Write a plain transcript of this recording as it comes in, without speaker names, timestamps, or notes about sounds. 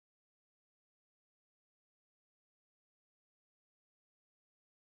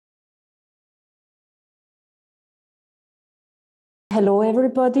Hello,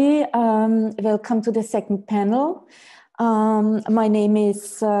 everybody. Welcome to the second panel. My name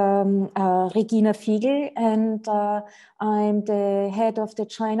is Regina FIGL, and I'm the head of the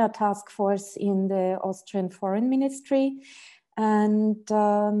China task force in the Austrian Foreign Ministry. And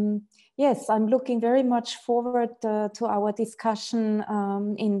yes, I'm looking very much forward to our discussion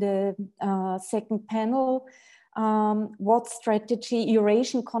in the second panel. What strategy,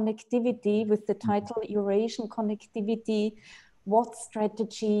 Eurasian connectivity, with the title Eurasian connectivity, what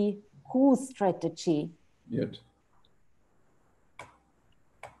strategy, whose strategy? Yet.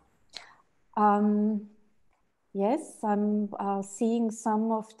 Yes, I'm seeing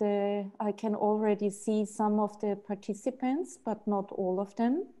some of the, I can already see some of the participants, but not all of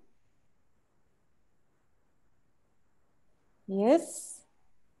them. Yes.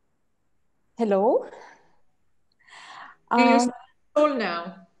 Hello. Do you see us all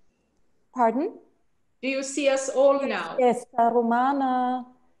now? Pardon? Do you see us all now? Yes, Romana,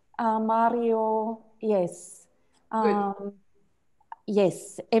 Mario, yes.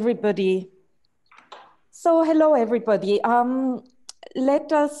 Yes, everybody. So hello, everybody.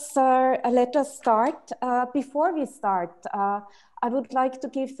 Let us start. Before we start, I would like to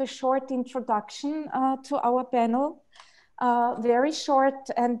give a short introduction to our panel. Very short,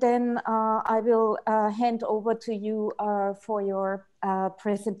 and then I will hand over to you for your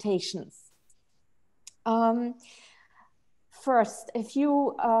presentations. First, a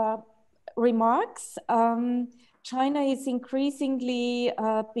few remarks. China is increasingly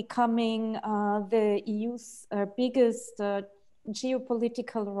becoming the EU's biggest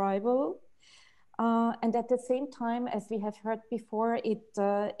geopolitical rival. And at the same time, as we have heard before, it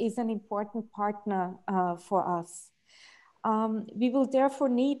is an important partner for us. We will therefore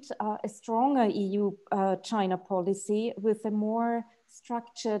need a stronger EU-China policy with a more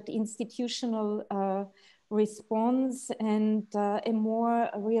structured institutional response and a more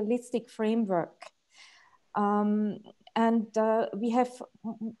realistic framework. We have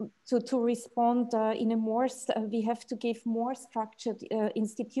to respond in a more, we have to give more structured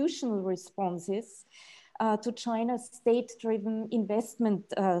institutional responses to China's state-driven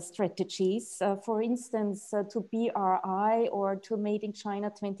investment strategies, for instance, to BRI or to Made in China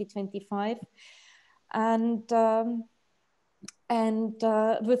 2025.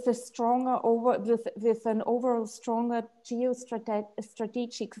 With a stronger with an overall stronger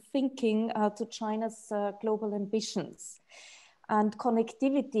geostrategic thinking to China's global ambitions. And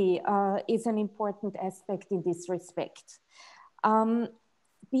connectivity is an important aspect in this respect.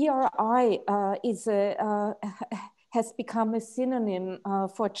 BRI has become a synonym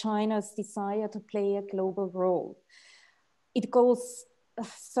for China's desire to play a global role. It goes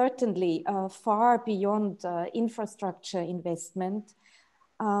certainly far beyond infrastructure investment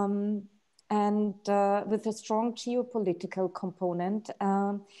and with a strong geopolitical component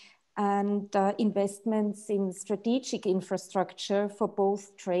and investments in strategic infrastructure for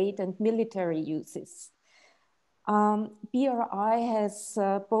both trade and military uses. BRI has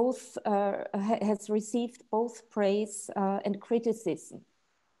has received both praise and criticism.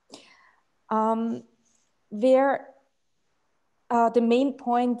 The main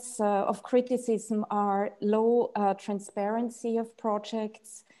points of criticism are low transparency of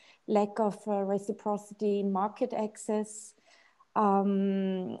projects, lack of reciprocity in market access,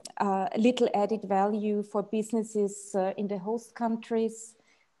 little added value for businesses in the host countries,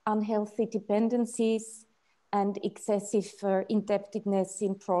 unhealthy dependencies, and excessive indebtedness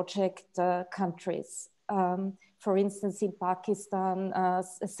in project countries. For instance, in Pakistan,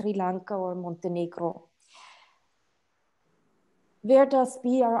 Sri Lanka, or Montenegro. Where does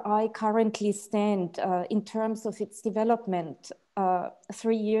BRI currently stand in terms of its development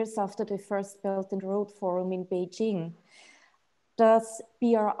 3 years after the first Belt and Road Forum in Beijing? Does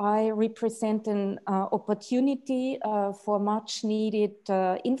BRI represent an opportunity for much needed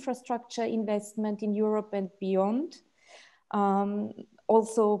infrastructure investment in Europe and beyond?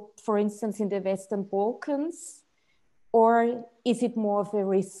 Also, for instance, in the Western Balkans? Or is it more of a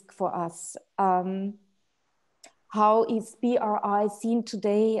risk for us? How is BRI seen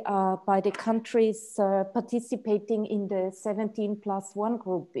today by the countries participating in the 17+1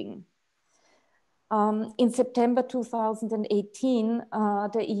 grouping? In September 2018,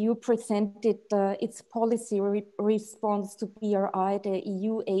 the EU presented its policy response to BRI, the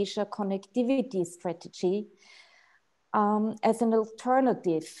EU-Asia Connectivity Strategy, as an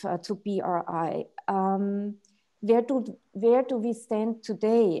alternative to BRI. Where do we stand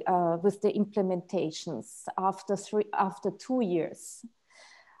today with the implementations after 2 years?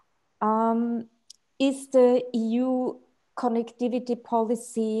 Is the EU connectivity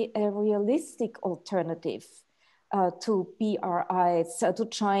policy a realistic alternative to BRI's, to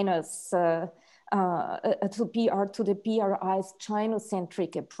China's, to the BRI's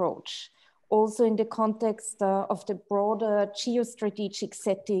China-centric approach, also in the context of the broader geostrategic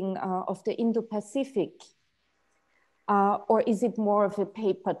setting of the Indo-Pacific? Or is it more of a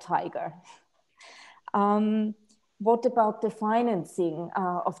paper tiger? What about the financing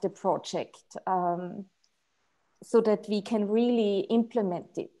of the project so that we can really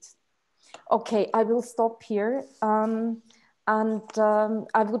implement it? Okay, I will stop here. I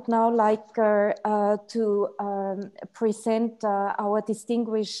would now like to present our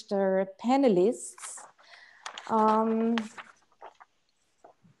distinguished panelists.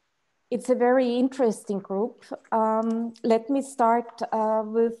 It's a very interesting group. Let me start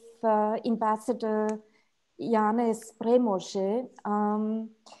with Ambassador Janez PREMOZE,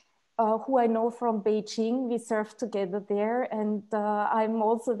 who I know from Beijing. We served together there, and I'm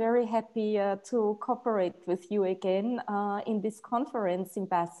also very happy to cooperate with you again in this conference,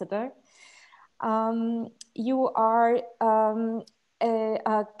 Ambassador. You are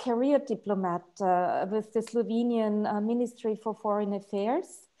a career diplomat with the Slovenian Ministry for Foreign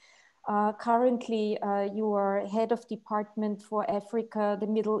Affairs. Currently, you are head of department for Africa, the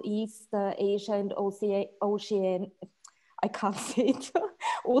Middle East, Asia, and Ocean. I can't say it.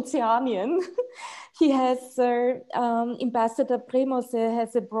 Oceanian. He has, Ambassador PREMOZE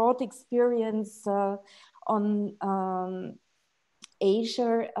has a broad experience on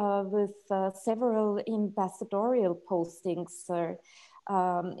Asia with several ambassadorial postings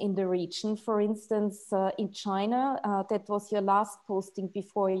in the region. For instance, in China, that was your last posting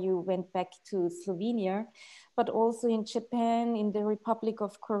before you went back to Slovenia, but also in Japan, in the Republic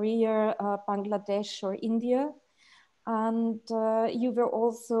of Korea, Bangladesh, or India. And you were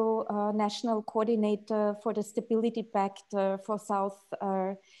also national coordinator for the Stability Pact for South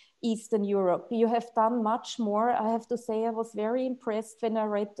Eastern Europe. You have done much more. I have to say I was very impressed when I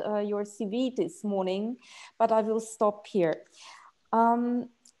read your CV this morning, but I will stop here.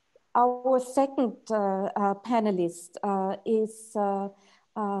 Our second panelist is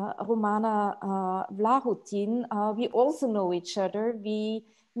Romana VLAHUTIN. We also know each other. We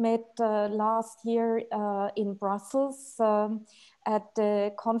met last year in Brussels at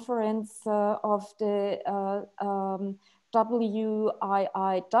the conference of the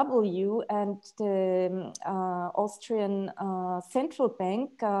WIIW and the Austrian Central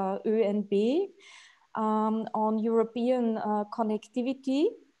Bank, ÖNB, on European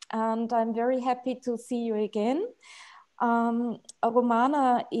connectivity. And I'm very happy to see you again.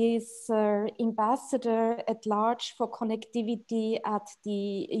 Romana is ambassador at large for connectivity at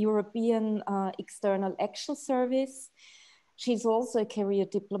the European External Action Service. She's also a career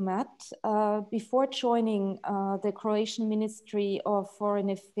diplomat. Before joining the Croatian Ministry of Foreign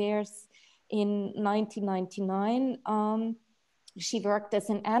Affairs in 1999, she worked as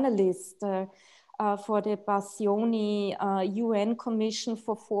an analyst for the Bassioni UN Commission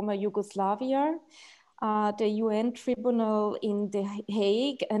for former Yugoslavia, the UN Tribunal in The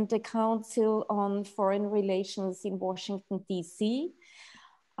Hague, and the Council on Foreign Relations in Washington, D.C.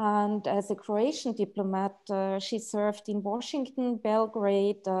 And as a Croatian diplomat, she served in Washington,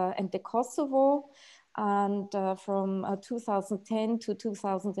 Belgrade, and the Kosovo. And from 2010 to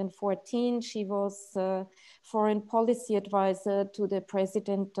 2014, she was foreign policy advisor to the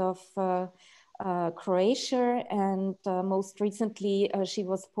president of Croatia, and most recently she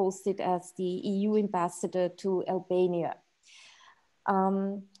was posted as the EU ambassador to Albania.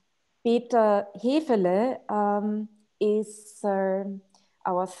 Peter HEFELE is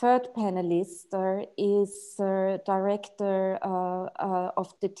our third panelist, is director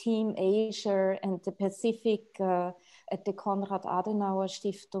of the team Asia and the Pacific at the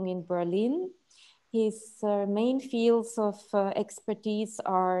Konrad-Adenauer-Stiftung in Berlin. His main fields of expertise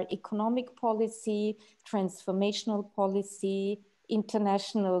are economic policy, transformational policy,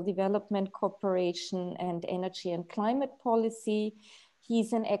 international development cooperation, and energy and climate policy.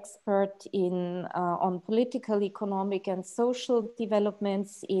 He's an expert on political, economic, and social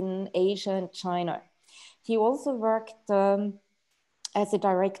developments in Asia and China. He also worked as a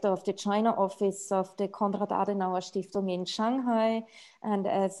director of the China office of the Konrad-Adenauer-Stiftung in Shanghai, and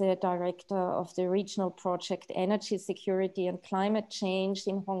as a director of the regional project Energy Security and Climate Change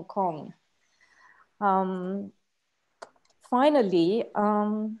in Hong Kong. Finally,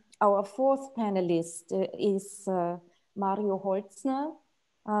 our fourth panelist is Mario HOLZNER.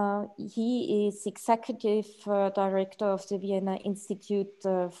 He is executive director of the Vienna Institute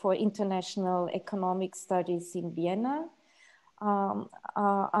for International Economic Studies in Vienna.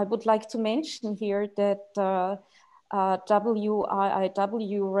 I would like to mention here that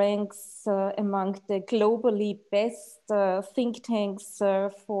WIIW ranks among the globally best think tanks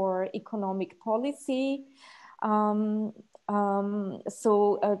for economic policy. So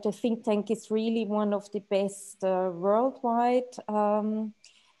the think tank is really one of the best worldwide.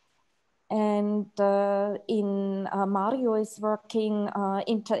 Mario is working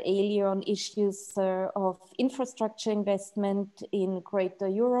inter alia on issues of infrastructure investment in Greater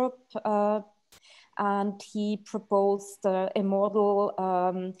Europe. And he proposed a model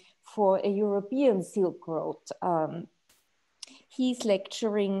for a European Silk Road. He's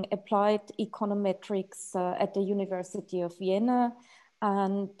lecturing applied econometrics at the University of Vienna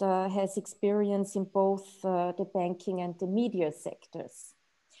and has experience in both the banking and the media sectors.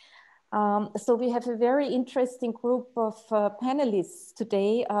 So we have a very interesting group of panelists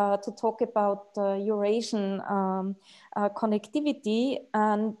today to talk about Eurasian connectivity,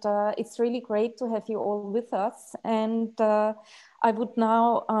 and it's really great to have you all with us. And I would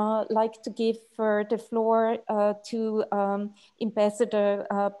now like to give the floor to Ambassador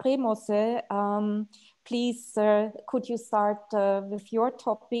PREMOZE. Please, could you start with your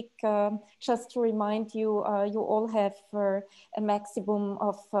topic? Just to remind you, you all have a maximum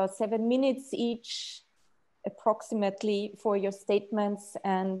of 7 minutes each, approximately, for your statements.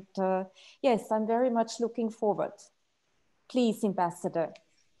 And yes, I'm very much looking forward. Please, Ambassador.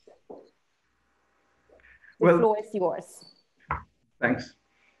 The floor is yours. Thanks.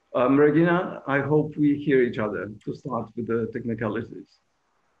 Regina, I hope we hear each other to start with the technicalities.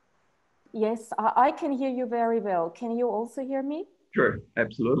 Yes, I can hear you very well. Can you also hear me? Sure,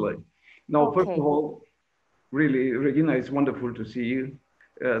 absolutely. Now, okay. First of all, really, Regina, it's wonderful to see you.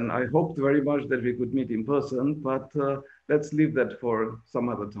 And I hoped very much that we could meet in person, but let's leave that for some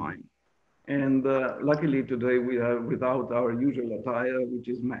other time. And luckily today we are without our usual attire, which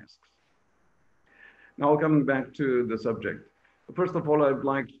is masks. Now coming back to the subject. First of all, I'd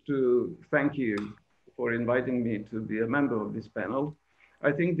like to thank you for inviting me to be a member of this panel.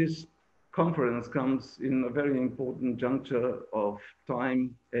 I think this conference comes in a very important juncture of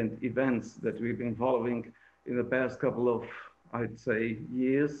time and events that we've been following in the past couple of, I'd say,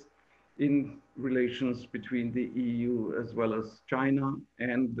 years in relations between the EU as well as China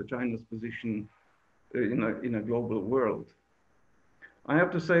and China's position in a global world. I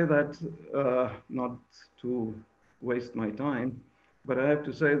have to say that, not to waste my time, but I have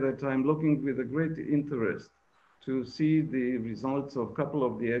to say that I'm looking with a great interest to see the results of a couple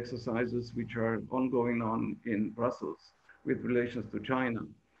of the exercises which are ongoing in Brussels with relations to China.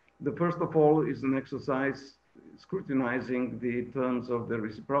 The first of all is an exercise scrutinizing the terms of the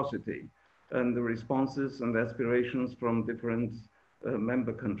reciprocity and the responses and aspirations from different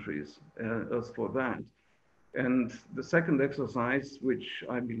member countries as for that. And the second exercise, which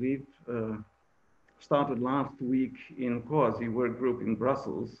I believe started last week in COASI work group in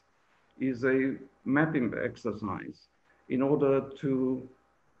Brussels, is a mapping exercise in order to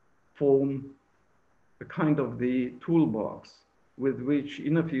form a kind of the toolbox with which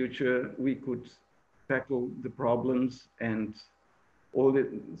in the future we could tackle the problems and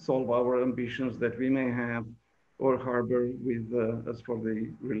solve our ambitions that we may have or harbor with as for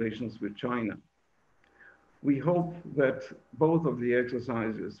the relations with China. We hope that both of the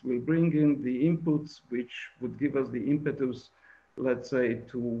exercises will bring in the inputs which would give us the impetus, let's say,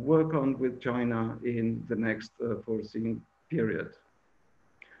 to work on with China in the next foreseen period.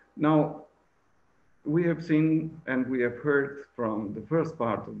 Now, we have seen and we have heard from the first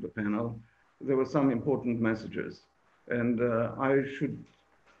part of the panel, there were some important messages. And I should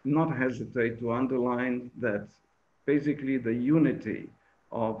not hesitate to underline that basically the unity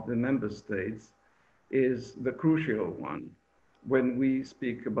of the member states is the crucial one when we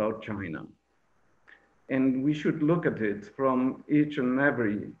speak about China. And we should look at it from each and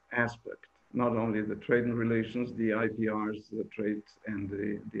every aspect, not only the trade and relations, the IPRs, the trade and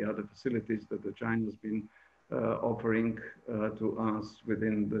the other facilities that the China has been offering to us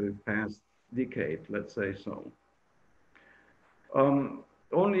within the past decade, let's say so.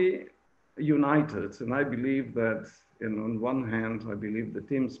 Only united, and I believe that, on one hand, I believe the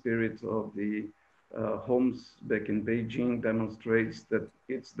team spirit of the homes back in Beijing demonstrates that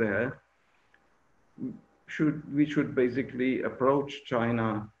it's there. We should basically approach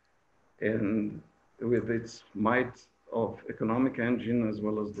China and with its might of economic engine as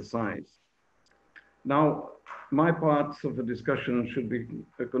well as the size. Now, my part of the discussion should be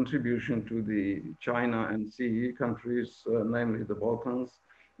a contribution to the China and CE countries, namely the Balkans,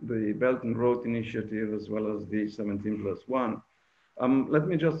 the Belt and Road Initiative, as well as the 17+1. Let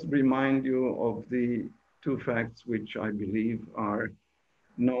me just remind you of the two facts which I believe are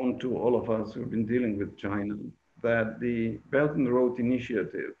known to all of us who've been dealing with China. that the Belt and Road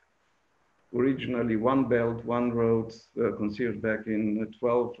Initiative, originally One Belt, One Road, conceived back in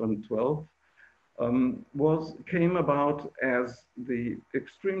 12 and 12, came about as the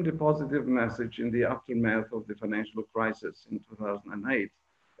extremely positive message in the aftermath of the financial crisis in 2008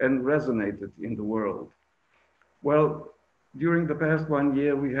 and resonated in the world. Well, during the past 1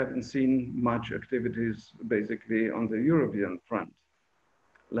 year, we haven't seen much activities basically on the European front,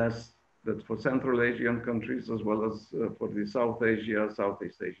 less that for Central Asian countries as well as for the South Asia,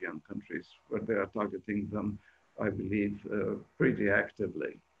 Southeast Asian countries, where they are targeting them, I believe, pretty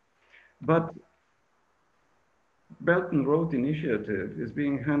actively. But Belt and Road Initiative is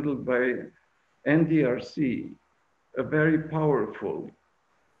being handled by NDRC, a very powerful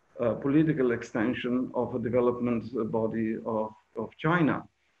political extension of a development body of China,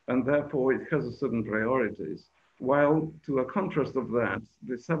 and therefore it has a certain priorities. While to a contrast of that,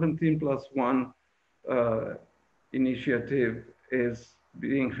 the 17+1 initiative is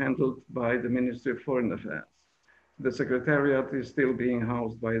being handled by the Ministry of Foreign Affairs. The Secretariat is still being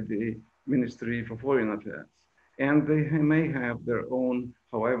housed by the Ministry for Foreign Affairs. And they may have their own,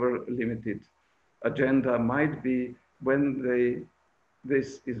 however limited, agenda might be when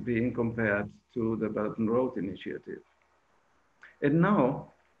this is being compared to the Belt and Road Initiative. And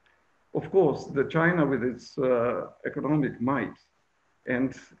now, of course, the China with its economic might,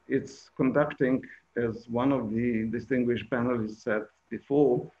 and it's conducting, as one of the distinguished panelists said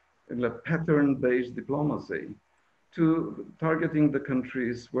before, a pattern-based diplomacy to targeting the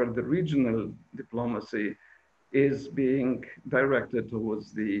countries where the regional diplomacy is being directed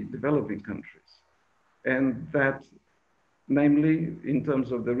towards the developing countries. And that, namely, in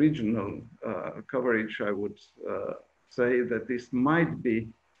terms of the regional coverage, I would say that this might be,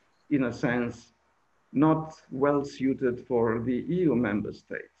 in a sense, not well suited for the EU member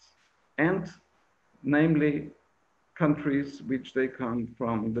states, and namely countries which they come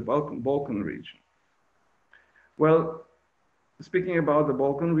from the Balkan region. Well, speaking about the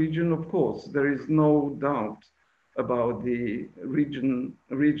Balkan region, of course, there is no doubt about the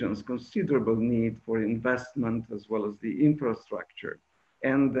region's considerable need for investment as well as the infrastructure,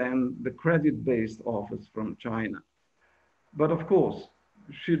 and then the credit-based offers from China. But of course,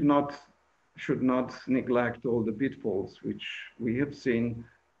 should not neglect all the pitfalls which we have seen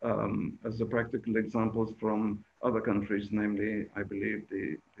as the practical examples from other countries, namely, I believe,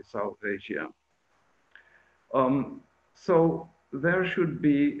 the South Asia. So there should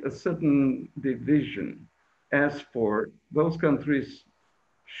be a certain division as for those countries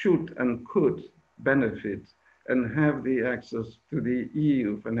should and could benefit and have the access to the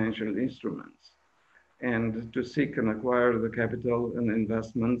EU financial instruments, and to seek and acquire the capital and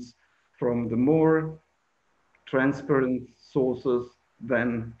investments from the more transparent sources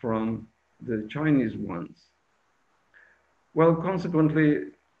than from the Chinese ones. Well,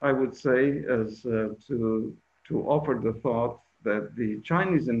 consequently, I would say as to offer the thought that the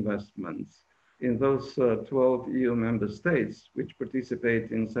Chinese investments in those 12 EU member states which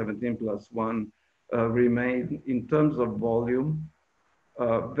participate in 17+1 remain, in terms of volume,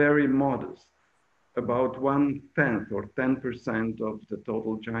 very modest, about 1/10 or 10% of the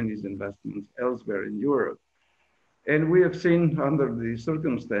total Chinese investments elsewhere in Europe. And we have seen, under the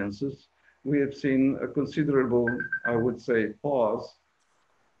circumstances, we have seen a considerable, I would say, pause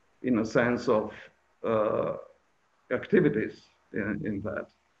in a sense of activities in that.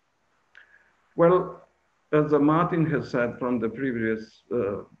 Well, as Martin has said from the previous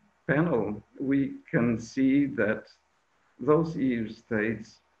panel, we can see that those EU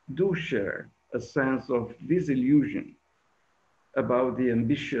states do share a sense of disillusion about the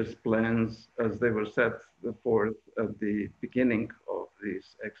ambitious plans as they were set forth at the beginning of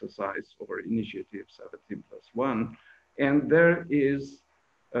this exercise or initiative 17+1. And there is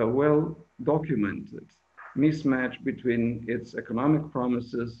a well-documented mismatch between its economic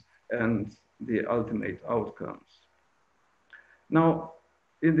promises and the ultimate outcomes. Now,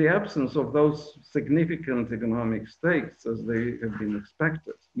 in the absence of those significant economic stakes as they have been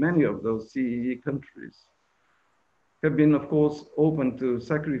expected, many of those CEE countries have been, of course, open to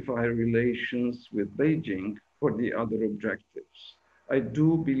sacrifice relations with Beijing for the other objectives. I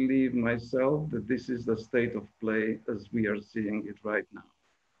do believe myself that this is the state of play as we are seeing it right now.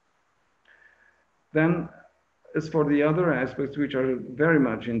 Then, as for the other aspects which are very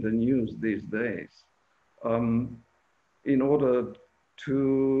much in the news these days, in order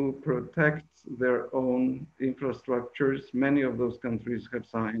to protect their own infrastructures, many of those countries have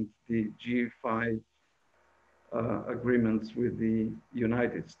signed the G5 agreements with the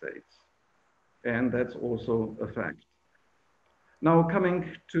United States. And that's also a fact. Now,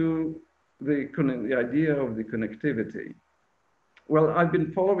 coming to the idea of the connectivity. Well, I've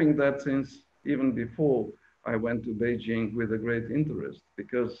been following that since even before I went to Beijing with a great interest,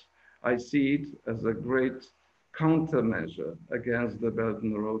 because I see it as a great countermeasure against the Belt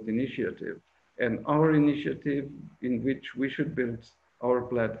and Road Initiative and our initiative in which we should build our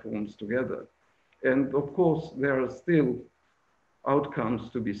platforms together. And of course, there are still outcomes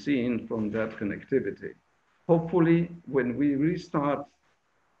to be seen from that connectivity. Hopefully, when we restart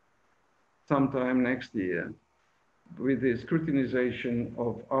sometime next year with the scrutinization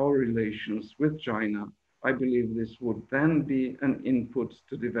of our relations with China, I believe this would then be an input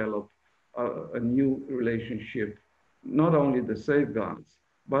to develop a new relationship, not only the safeguards,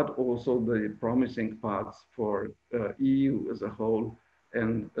 but also the promising paths for EU as a whole,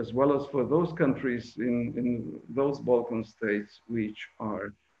 and as well as for those countries in those Balkan states which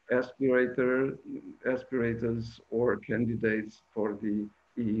are aspirators or candidates for the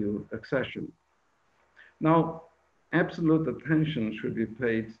EU accession. Now, absolute attention should be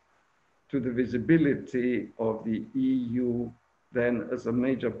paid to the visibility of the EU then as a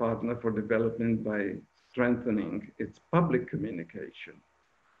major partner for development by strengthening its public communication,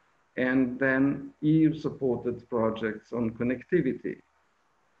 and then EU-supported projects on connectivity.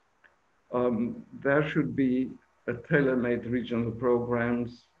 There should be a tailor-made regional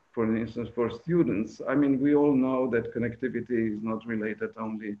programs, for instance, for students. I mean, we all know that connectivity is not related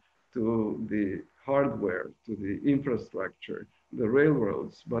only to the hardware, to the infrastructure, the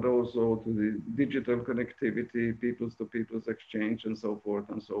railroads, but also to the digital connectivity, peoples-to-peoples exchange, and so forth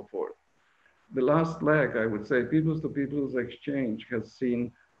and so forth. The last leg, I would say, peoples-to-peoples exchange has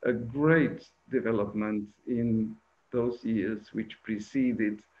seen a great development in those years which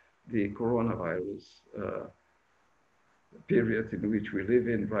preceded the coronavirus period in which we live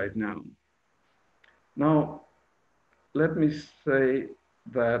in right now. Now, let me say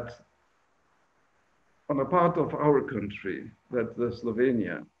that on a part of our country, that the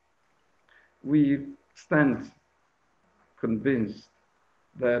Slovenia, we stand convinced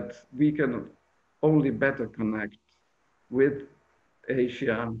that we can only better connect with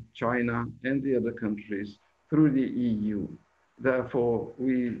Asia, China, and the other countries through the EU. Therefore,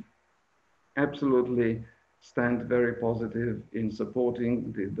 we absolutely stand very positive in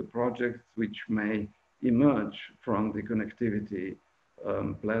supporting the projects which may emerge from the connectivity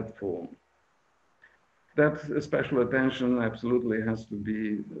platform. That special attention absolutely has to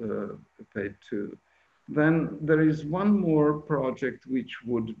be paid to. Then there is one more project which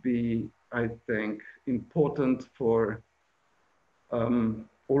would be, I think, important for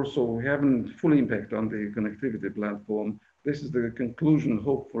also having full impact on the connectivity platform. This is the conclusion,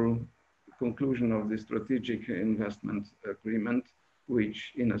 hopeful conclusion of the strategic investment agreement,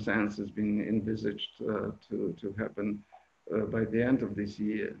 which in a sense has been envisaged to happen by the end of this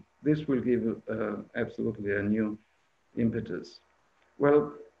year. This will give absolutely a new impetus.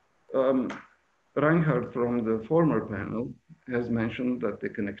 Well, Reinhard from the former panel has mentioned that the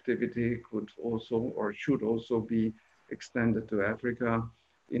connectivity could also or should also be extended to Africa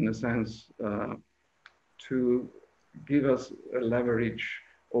in a sense to give us a leverage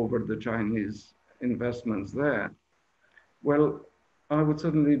over the Chinese investments there. Well, I would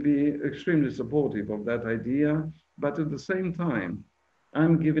certainly be extremely supportive of that idea, but at the same time,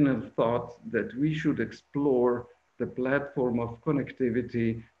 I'm giving a thought that we should explore the platform of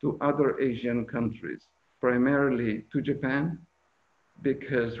connectivity to other Asian countries, primarily to Japan,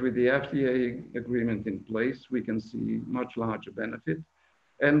 because with the FTA agreement in place, we can see much larger benefit.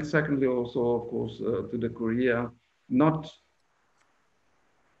 And secondly, also, of course, to the Korea, not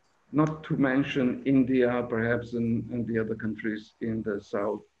to mention India, perhaps, and the other countries in the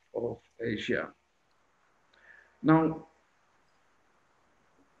south of Asia. Now,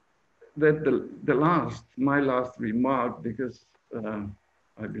 my last remark, because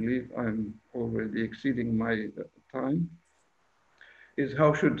I believe I'm already exceeding my time, is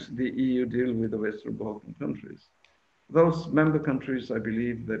how should the EU deal with the Western Balkan countries? Those member countries, I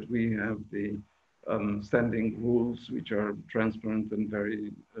believe that we have the standing rules which are transparent and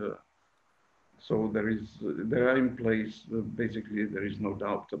very, so they are in place. Basically, there is no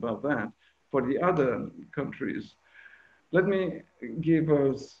doubt about that. For the other countries, let me give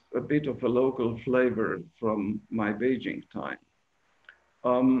us a bit of a local flavor from my Beijing time.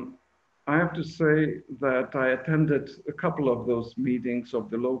 I have to say that I attended a couple of those meetings of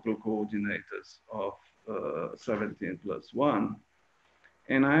the local coordinators of 17+1.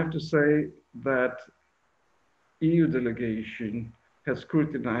 And I have to say that EU delegation has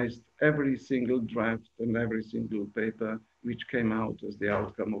scrutinized every single draft and every single paper which came out as the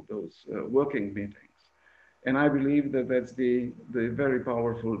outcome of those working meetings. And I believe that that's the very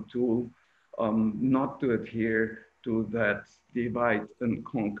powerful tool not to adhere to that divide and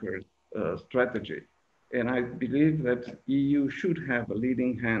conquer strategy. And I believe that EU should have a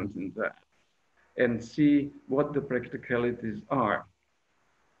leading hand in that and see what the practicalities are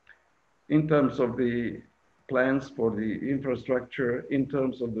in terms of the plans for the infrastructure, in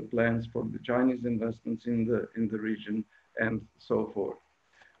terms of the plans for the Chinese investments in the region, and so forth.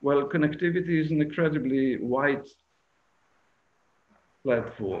 Well, connectivity is an incredibly wide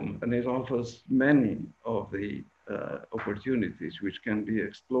platform, and it offers many of the opportunities which can be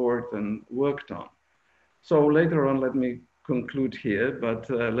explored and worked on. So later on, let me conclude here, but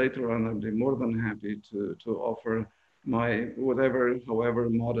later on, I'll be more than happy to offer my however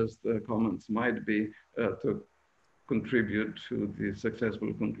modest comments might be to contribute to the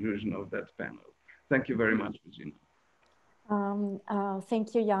successful conclusion of that panel. Thank you very much, Regina.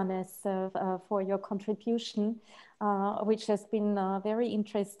 Thank you, Janez, for your contribution, which has been very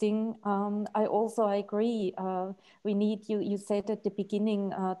interesting. I also agree. We need, you said at the beginning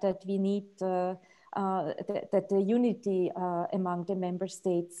that we need that the unity among the member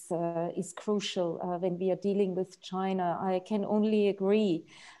states is crucial when we are dealing with China. I can only agree.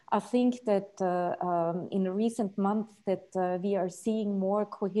 I think that in recent months that we are seeing more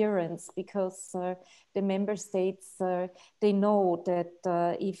coherence because the member states, they know that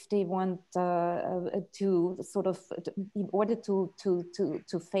if they want to sort of, in order to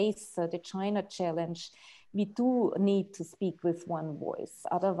face the China challenge, we do need to speak with one voice.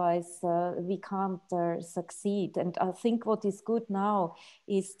 Otherwise, we can't succeed. And I think what is good now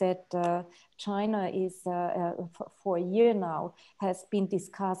is that China is, for a year now, has been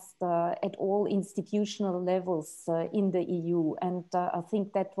discussed at all institutional levels in the EU. And I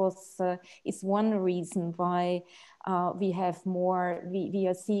think that is one reason why we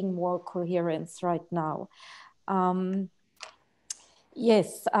are seeing more coherence right now.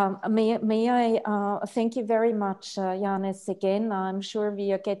 Yes, may I thank you very much, Janez, again. I'm sure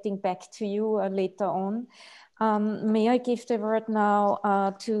we are getting back to you later on. May I give the word now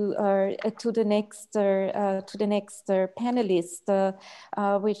to the next panelist,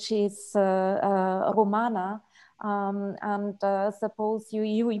 which is Romana. And suppose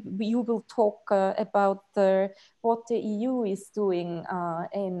you will talk about what the EU is doing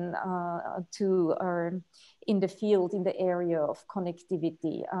in the field, in the area of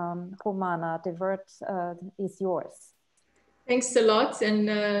connectivity. Romana, the word is yours. Thanks a lot, and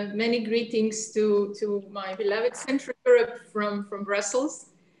many greetings to my beloved Central Europe from Brussels.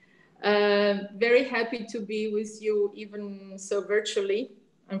 Very happy to be with you, even so virtually.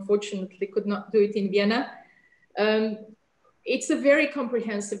 Unfortunately, could not do it in Vienna. It's a very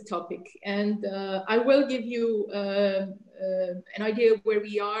comprehensive topic, and I will give you an idea of where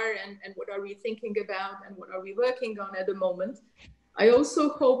we are and what are we thinking about and what are we working on at the moment. I also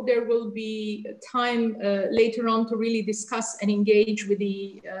hope there will be time later on to really discuss and engage with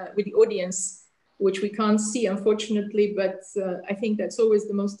the audience, which we can't see, unfortunately, but I think that's always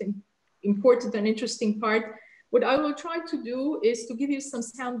the most important and interesting part. What I will try to do is to give you some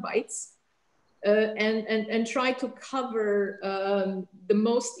sound bites and try to cover the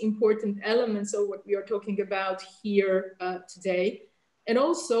most important elements of what we are talking about here today. And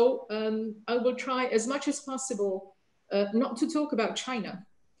also, I will try as much as possible not to talk about China,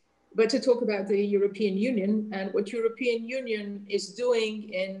 but to talk about the European Union and what European Union is doing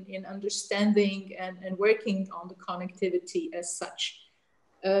in understanding and working on the connectivity as such.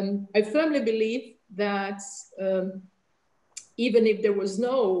 I firmly believe that even if there was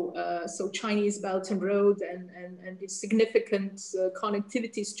no Chinese Belt and Road and the significant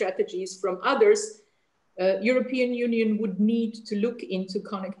connectivity strategies from others, European Union would need to look into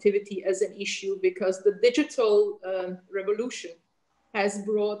connectivity as an issue because the digital revolution has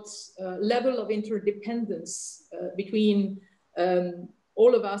brought a level of interdependence between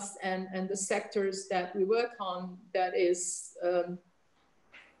all of us and the sectors that we work on that is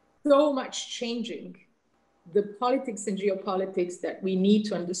so much changing the politics and geopolitics that we need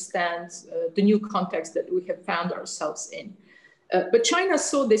to understand the new context that we have found ourselves in. But China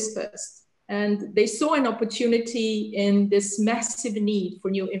saw this first, and they saw an opportunity in this massive need for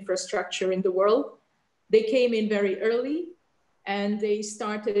new infrastructure in the world. They came in very early, and they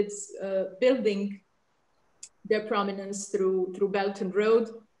started building their prominence through Belt and Road,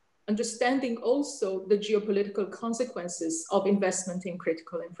 understanding also the geopolitical consequences of investment in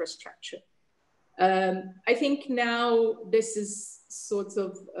critical infrastructure. I think now this is sort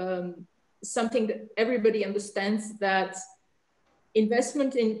of something that everybody understands, that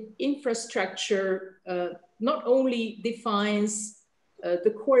investment in infrastructure not only defines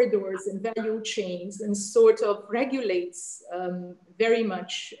the corridors and value chains and sort of regulates very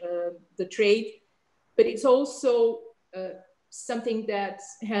much the trade, but it's also something that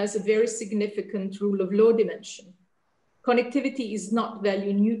has a very significant rule of law dimension. Connectivity is not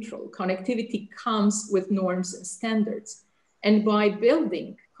value neutral. Connectivity comes with norms and standards. And by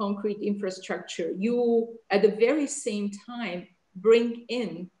building concrete infrastructure, you at the very same time bring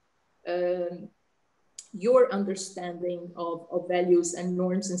in your understanding of values and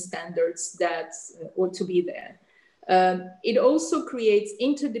norms and standards that ought to be there. It also creates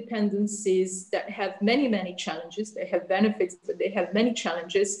interdependencies that have many, many challenges. They have benefits, but they have many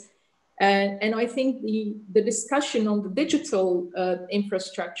challenges. And I think the discussion on the digital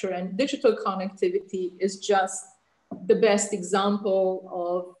infrastructure and digital connectivity is just the best example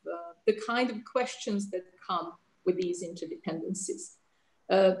of the kind of questions that come with these interdependencies.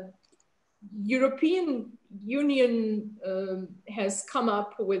 European Union has come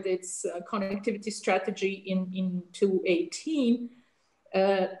up with its connectivity strategy in 2018,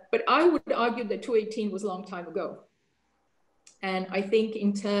 but I would argue that 2018 was a long time ago. And I think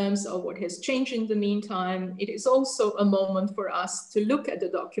in terms of what has changed in the meantime, it is also a moment for us to look at the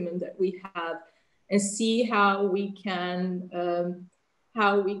document that we have and see how we can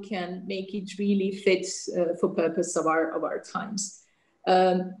make it really fit for purpose of our times.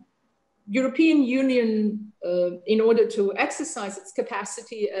 European Union, in order to exercise its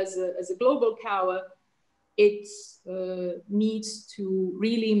capacity as a global power, it needs to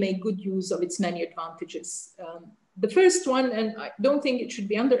really make good use of its many advantages. The first one, and I don't think it should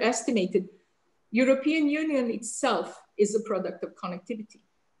be underestimated, European Union itself is a product of connectivity.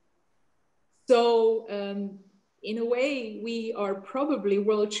 So in a way, we are probably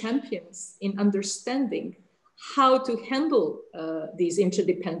world champions in understanding how to handle these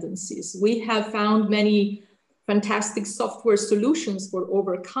interdependencies. We have found many fantastic software solutions for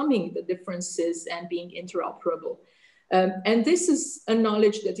overcoming the differences and being interoperable. And this is a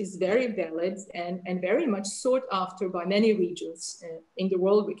knowledge that is very valid and very much sought after by many regions in the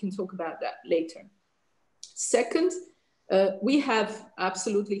world. We can talk about that later. Second, we have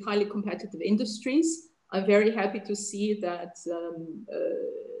absolutely highly competitive industries. I'm very happy to see that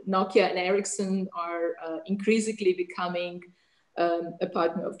Nokia and Ericsson are increasingly becoming a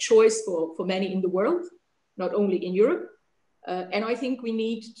partner of choice for many in the world, not only in Europe. And I think we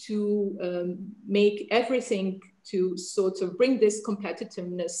need to make everything to sort of bring this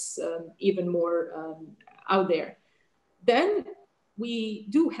competitiveness even more out there. Then we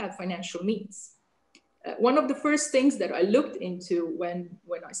do have financial means. One of the first things that I looked into when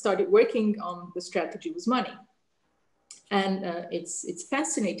I started working on the strategy was money. And it's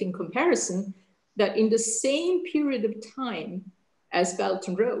fascinating comparison that in the same period of time as Belt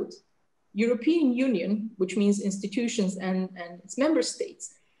and Road, European Union, which means institutions and its member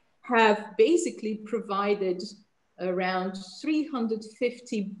states, have basically provided around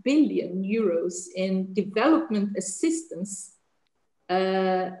 350 billion euros in development assistance,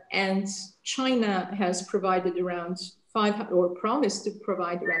 and China has provided around promised to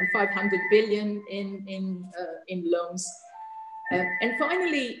provide around 500 billion in loans. And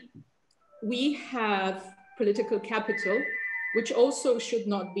finally, we have political capital, which also should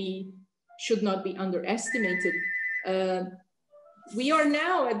not be underestimated. We are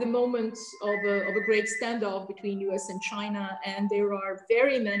now at the moment of a great standoff between US and China, and there are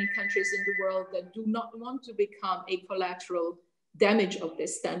very many countries in the world that do not want to become a collateral damage of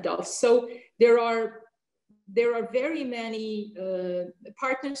this standoff. So there are very many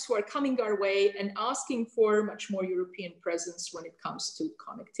partners who are coming our way and asking for much more European presence when it comes to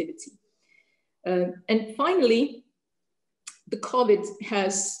connectivity. And finally, the COVID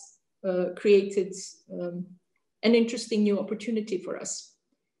has created an interesting new opportunity for us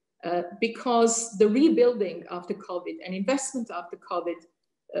because the rebuilding after COVID and investment after COVID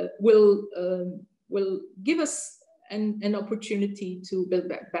will give us an opportunity to build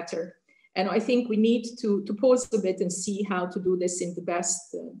back better. And I think we need to pause a bit and see how to do this in the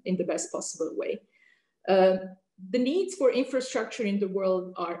best possible way. The needs for infrastructure in the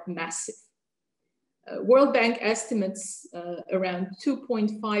world are massive. World Bank estimates around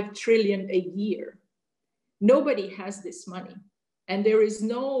 2.5 trillion a year. Nobody has this money, and there is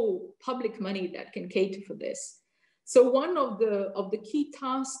no public money that can cater for this. So one of the key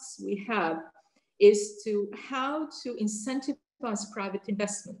tasks we have is how to incentivize private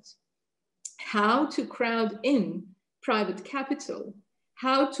investment, how to crowd in private capital,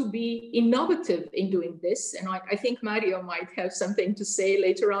 how to be innovative in doing this. And I think Mario might have something to say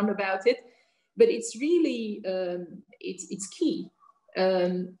later on about it, but it's really, it's key.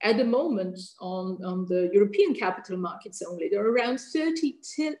 At the moment, on the European capital markets only, there are around 30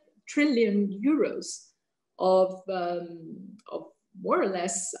 trillion euros of more or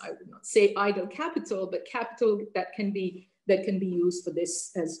less, I would not say idle capital, but capital that can be used for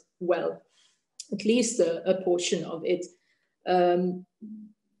this as well, at least a portion of it.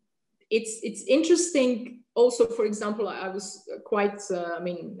 It's interesting also, for example, I was quite, I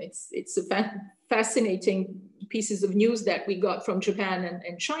mean, it's a fascinating pieces of news that we got from Japan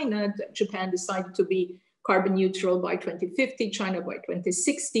and China. Japan decided to be carbon neutral by 2050, China by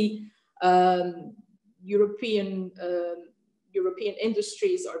 2060. European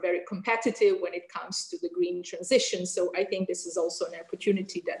industries are very competitive when it comes to the green transition. So I think this is also an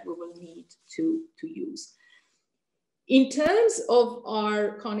opportunity that we will need to use. In terms of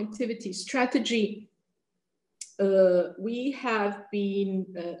our connectivity strategy, we have been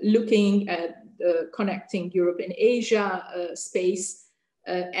looking at connecting Europe and Asia space.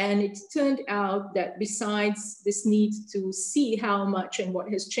 And it turned out that besides this need to see how much and what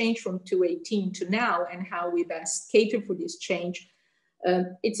has changed from 2018 to now and how we best cater for this change,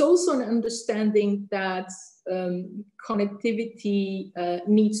 it's also an understanding that connectivity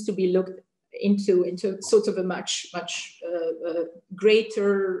needs to be looked into sort of a much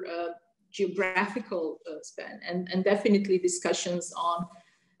greater geographical span, and definitely discussions on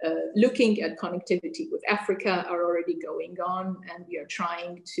looking at connectivity with Africa are already going on, and we are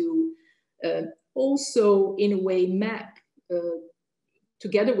trying to also in a way map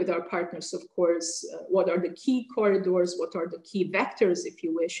together with our partners, of course, what are the key corridors, what are the key vectors, if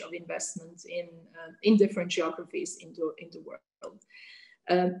you wish, of investment in different geographies in the world.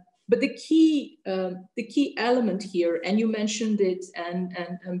 But the key element here, and you mentioned it, and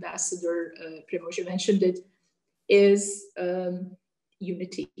Ambassador PREMOZE mentioned it, is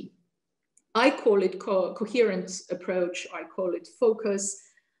unity. I call it coherent approach. I call it focus.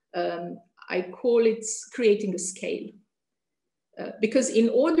 I call it creating a scale. Because in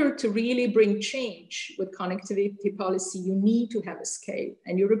order to really bring change with connectivity policy, you need to have a scale.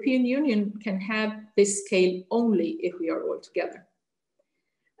 And European Union can have this scale only if we are all together.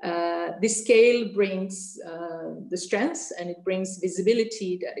 This scale brings the strengths, and it brings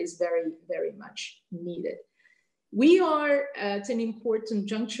visibility that is very, very much needed. We are at an important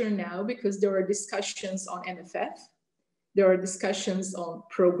juncture now because there are discussions on MFF. There are discussions on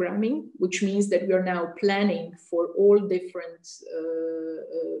programming, which means that we are now planning for all different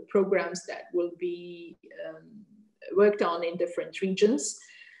programs that will be worked on in different regions.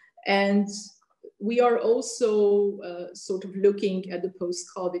 And we are also sort of looking at the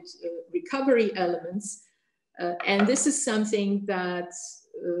post-COVID recovery elements. And this is something that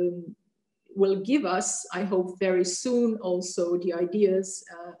will give us, I hope very soon, also the ideas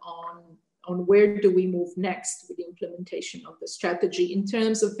on where do we move next with the implementation of the strategy in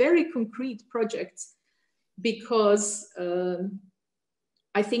terms of very concrete projects, because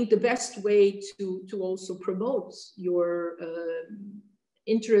I think the best way to also promote your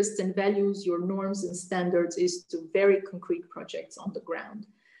interests and values, your norms and standards, is to very concrete projects on the ground.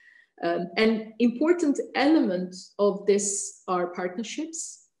 An important element of this are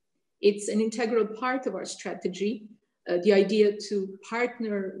partnerships. It's an integral part of our strategy, the idea to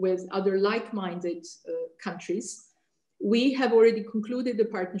partner with other like-minded countries. We have already concluded a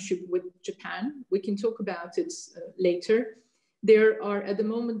partnership with Japan. We can talk about it later. There are at the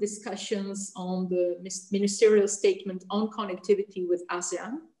moment discussions on the ministerial statement on connectivity with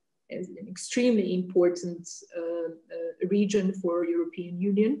ASEAN, as an extremely important region for European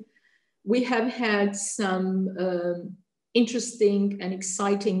Union. We have had some interesting and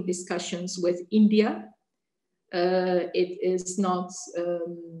exciting discussions with India. It is not,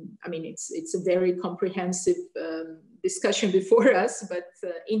 I mean, it's a very comprehensive discussion before us, but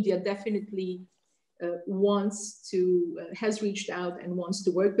India definitely has reached out and wants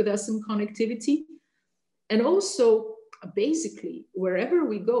to work with us in connectivity. And also, basically, wherever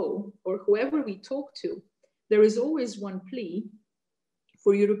we go or whoever we talk to, there is always one plea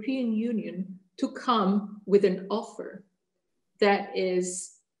for European Union to come with an offer that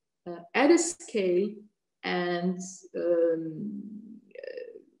is at a scale and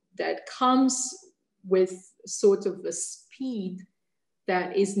that comes with sort of a speed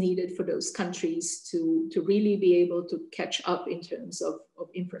that is needed for those countries to really be able to catch up in terms of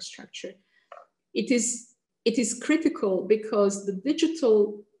infrastructure. It is critical because the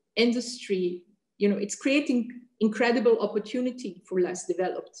digital industry, you know, it's creating incredible opportunity for less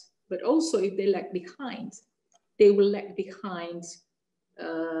developed, but also if they lag behind, they will lag behind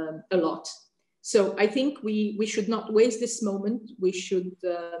a lot. So I think we should not waste this moment. We should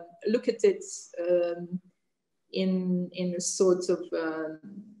look at it in a sort of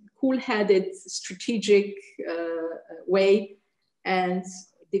cool-headed, strategic way, and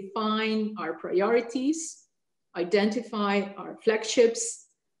define our priorities, identify our flagships,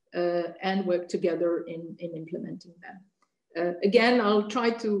 and work together in implementing them. Again, I'll try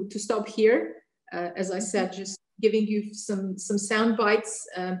to stop here. As I said, just giving you some sound bites,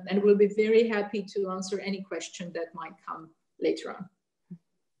 and we'll be very happy to answer any question that might come later on.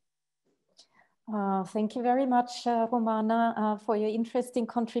 Thank you very much, Romana, for your interesting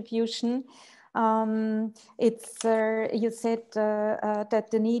contribution. You said that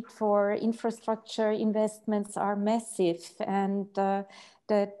the need for infrastructure investments are massive, and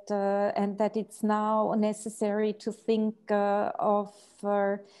that it's now necessary to think of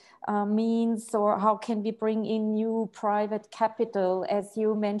means, or how can we bring in new private capital. As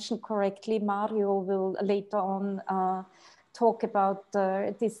you mentioned correctly, Mario will later on talk about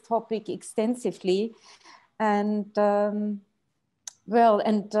this topic extensively. And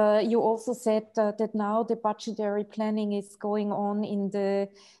you also said that now the budgetary planning is going on in the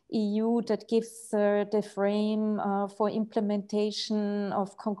EU that gives the frame for implementation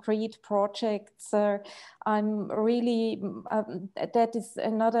of concrete projects. I'm really, that is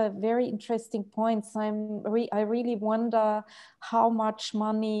another very interesting point. So I really wonder how much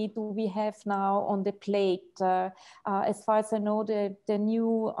money do we have now on the plate? As far as I know, the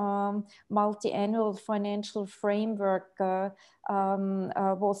new multi-annual financial framework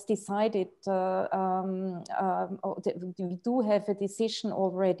was decided. We do have a decision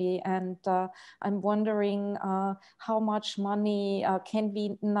already, and I'm wondering how much money can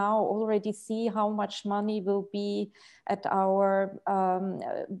we now already see how much money will be at our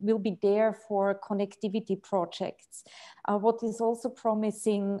will be there for connectivity projects. What is also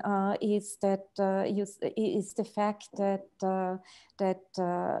promising is that is the fact that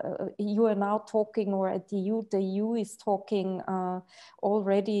you are now talking, or at the EU is talking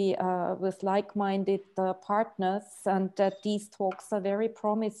already with like-minded partners, and that these talks are very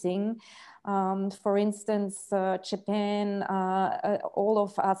promising. For instance, Japan, all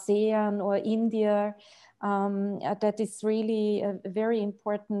of ASEAN or India. That is really a very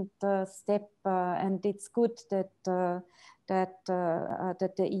important step, and it's good that the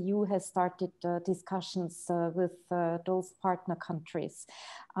EU has started discussions with those partner countries.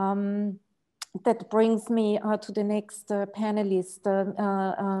 That brings me to the next panelist,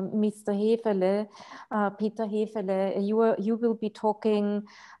 Mr. HEFELE, Peter HEFELE. You will be talking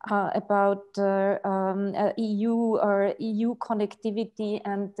about EU or EU connectivity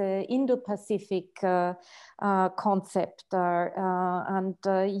and the Indo-Pacific concept, and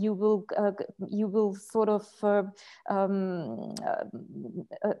you will sort of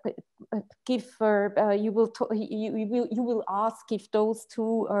give you will ask if those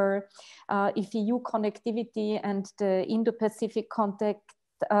two are if EU connectivity and the Indo-Pacific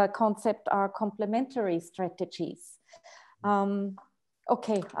concept are complementary strategies.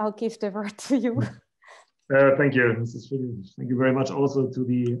 Okay, I'll give the word to you. Thank you, Mrs. Figel. Thank you very much also to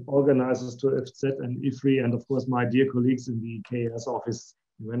the organizers, to FZ and Ifri, and of course my dear colleagues in the KAS office.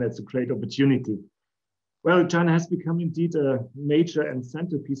 When it's a great opportunity. Well, China has become indeed a major and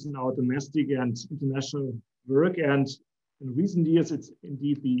centerpiece in our domestic and international work, and in recent years, it's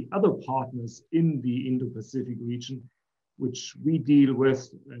indeed the other partners in the Indo-Pacific region which we deal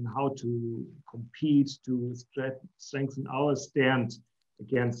with, and how to compete to strengthen our stand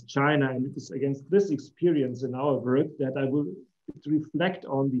against China. And it is against this experience in our work that I will reflect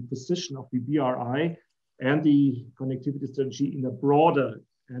on the position of the BRI and the connectivity strategy in a broader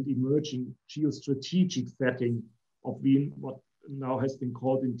and emerging geostrategic setting of what now has been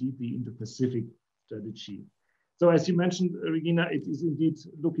called indeed the Indo-Pacific strategy. So as you mentioned, Regina, it is indeed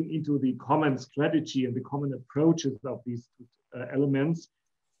looking into the common strategy and the common approaches of these elements,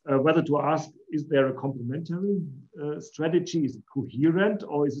 whether to ask, is there a complementary strategy? Is it coherent,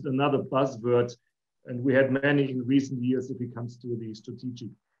 or is it another buzzword? And we had many in recent years if it comes to the strategic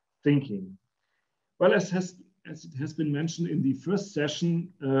thinking. Well, as it has been mentioned in the first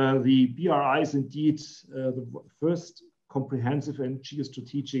session, the BRI is indeed the first comprehensive and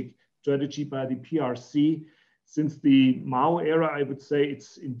geostrategic strategy by the PRC. Since the Mao era, I would say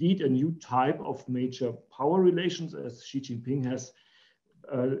it's indeed a new type of major power relations, as Xi Jinping has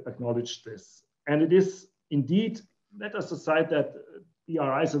acknowledged this. And it is indeed, let us aside that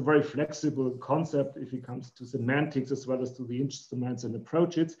BRI is a very flexible concept if it comes to semantics as well as to the instruments and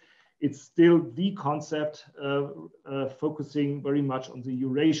approaches. It's still the concept focusing very much on the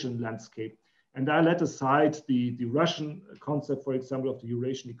Eurasian landscape. And I let aside the Russian concept, for example, of the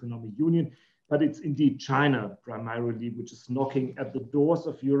Eurasian Economic Union, but it's indeed China primarily, which is knocking at the doors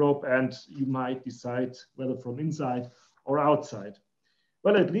of Europe, and you might decide whether from inside or outside.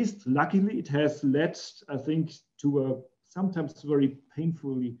 Well, at least luckily it has led, I think, to a sometimes very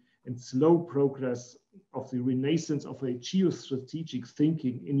painfully and slow progress of the renaissance of a geostrategic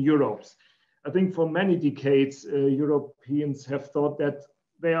thinking in Europe. I think for many decades, Europeans have thought that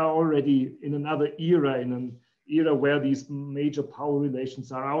they are already in another era, in an era where these major power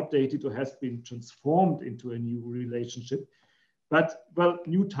relations are outdated or has been transformed into a new relationship. But, well,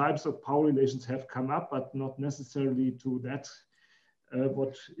 new types of power relations have come up, but not necessarily to that,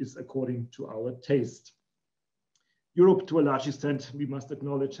 what is according to our taste. Europe, to a large extent, we must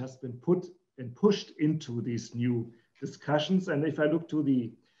acknowledge, has been put and pushed into these new discussions. And if I look to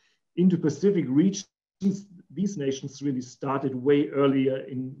the Indo-Pacific regions, these nations really started way earlier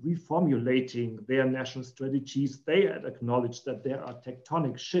in reformulating their national strategies. They had acknowledged that there are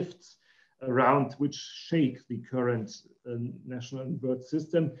tectonic shifts around which shake the current national and world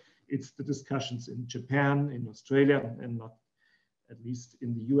system. It's the discussions in Japan, in Australia, and not at least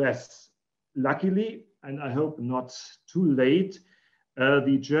in the US. Luckily, and I hope not too late,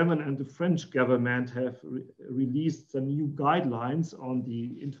 the German and the French government have released some new guidelines on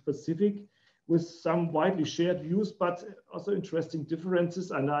the Indo-Pacific with some widely shared views, but also interesting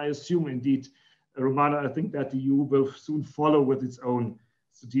differences. And I assume indeed, Romana, I think that the EU will soon follow with its own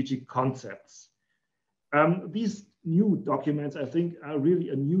strategic concepts. These new documents, I think, are really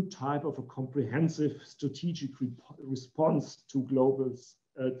a new type of a comprehensive strategic response to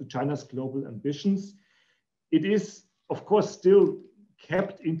China's global ambitions. It is, of course, still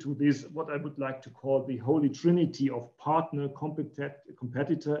kept into this, what I would like to call the holy trinity of partner,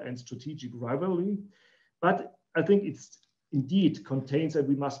 competitor, and strategic rivalry. But I think it's indeed contains, and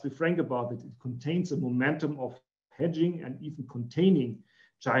we must be frank about it, it contains a momentum of hedging and even containing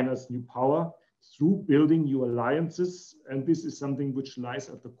China's new power through building new alliances. And this is something which lies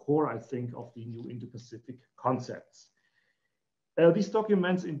at the core, I think, of the new Indo-Pacific concepts. These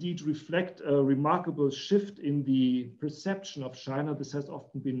documents indeed reflect a remarkable shift in the perception of China. This has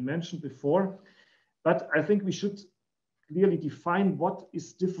often been mentioned before, but I think we should clearly define what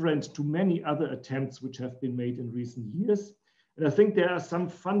is different to many other attempts which have been made in recent years. And I think there are some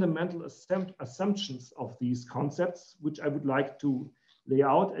fundamental assumptions of these concepts, which I would like to lay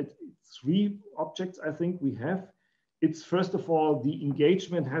out at three objects I think we have. It's first of all, the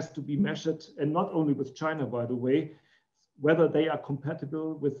engagement has to be measured, and not only with China, by the way, whether they are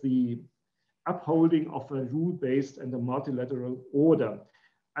compatible with the upholding of a rule-based and a multilateral order.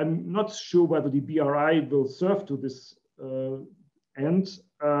 I'm not sure whether the BRI will serve to this end.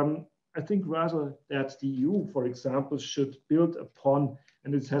 I think rather that the EU, for example, should build upon,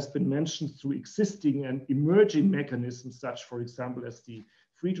 and it has been mentioned, through existing and emerging mechanisms, such, for example, as the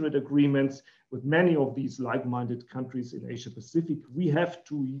free trade agreements with many of these like-minded countries in Asia Pacific. We have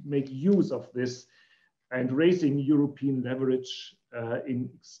to make use of this and raising European leverage in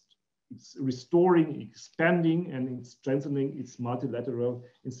restoring, expanding, and in strengthening its multilateral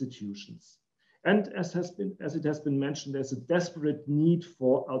institutions. And as it has been mentioned, there's a desperate need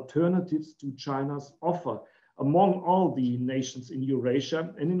for alternatives to China's offer among all the nations in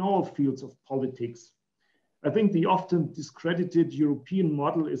Eurasia and in all fields of politics. I think the often discredited European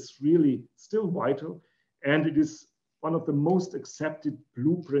model is really still vital, and it is one of the most accepted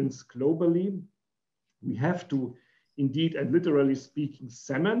blueprints globally. We have to indeed, and literally speaking,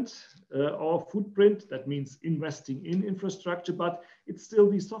 cement our footprint. That means investing in infrastructure, but it's still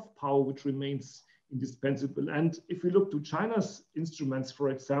the soft power which remains indispensable. And if we look to China's instruments, for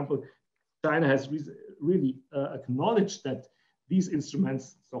example, China has really acknowledged that these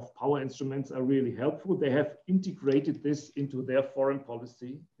instruments, soft power instruments, are really helpful. They have integrated this into their foreign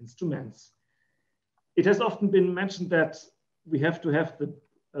policy instruments. It has often been mentioned that we have to have the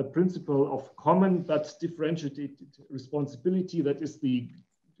principle of common but differentiated responsibility. That is the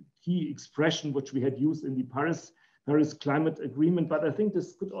key expression which we had used in the Paris Climate Agreement. But I think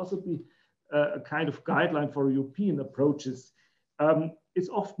this could also be a kind of guideline for European approaches. It's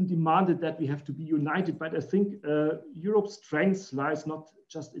often demanded that we have to be united, but I think Europe's strength lies not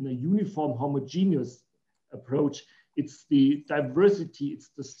just in a uniform, homogeneous approach. It's the diversity, it's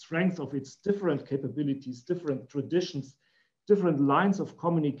the strength of its different capabilities, different traditions, different lines of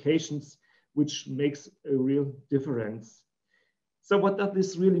communications, which makes a real difference. So what does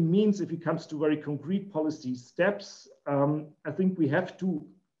this really mean if it comes to very concrete policy steps? I think we have to,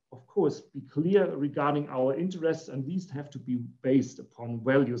 of course, be clear regarding our interests, and these have to be based upon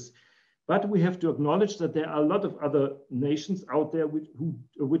values. But we have to acknowledge that there are a lot of other nations out there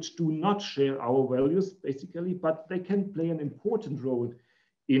which do not share our values, basically, but they can play an important role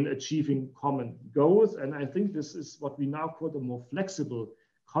in achieving common goals. And I think this is what we now call the more flexible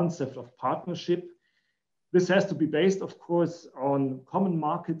concept of partnership. This has to be based, of course, on common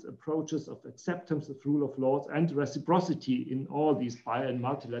market approaches of acceptance of rule of law and reciprocity in all these bi- and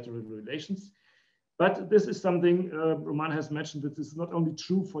multilateral relations. But this is something Romana has mentioned, that this is not only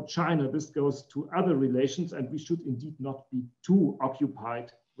true for China, this goes to other relations, and we should indeed not be too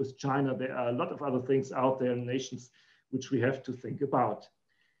occupied with China. There are a lot of other things out there in nations which we have to think about.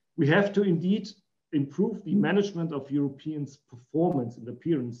 We have to indeed improve the management of Europeans' performance and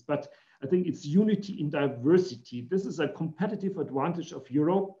appearance, but I think it's unity in diversity. This is a competitive advantage of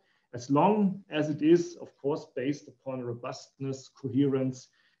Europe, as long as it is, of course, based upon robustness, coherence,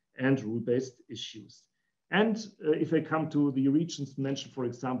 and rule-based issues. And if I come to the regions mentioned, for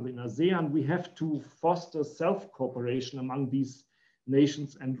example, in ASEAN, we have to foster self-cooperation among these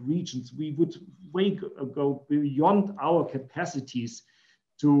nations and regions. We would go beyond our capacities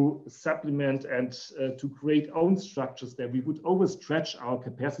to supplement and to create own structures there. We would overstretch our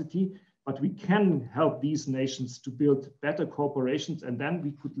capacity, but we can help these nations to build better corporations, and then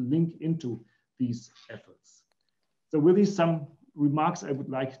we could link into these efforts. So with these some remarks, I would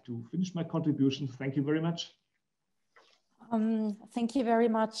like to finish my contribution. Thank you very much. Thank you very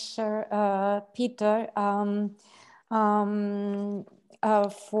much, Peter,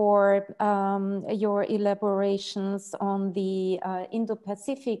 for your elaborations on the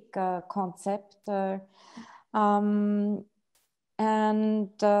Indo-Pacific concept.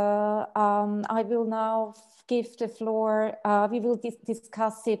 I will now give the floor. We will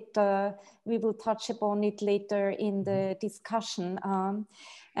discuss it. We will touch upon it later in the discussion. I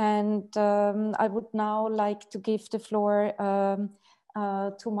would now like to give the floor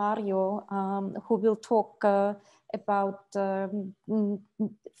to Mario, who will talk about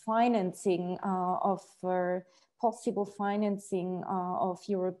financing of possible financing of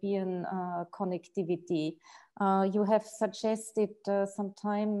European connectivity. You have suggested some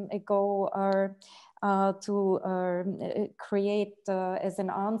time ago to create as an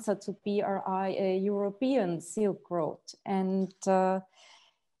answer to BRI a European Silk Road. And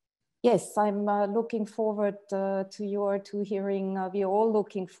yes, I'm looking forward to hearing, we're all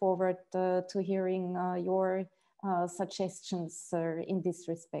looking forward to hearing your suggestions in this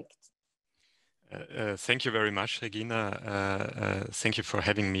respect. Thank you very much, Regina. Thank you for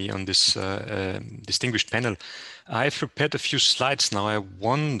having me on this distinguished panel. I've prepared a few slides now. I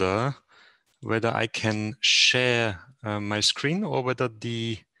wonder whether I can share my screen or whether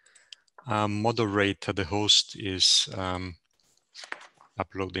the moderator, the host, is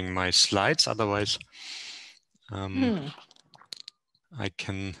uploading my slides. Otherwise, I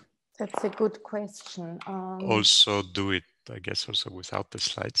can. That's a good question. Also do it, I guess, also without the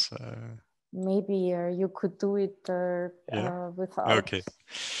slides. Maybe you could do it without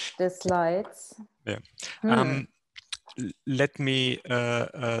the slides. Yeah. Let me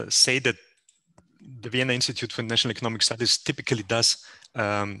say that the Vienna Institute for International Economic Studies typically does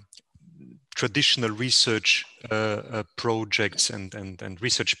traditional research projects and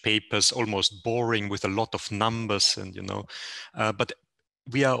research papers, almost boring with a lot of numbers, and but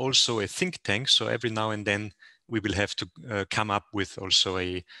we are also a think tank, so every now and then we will have to come up with also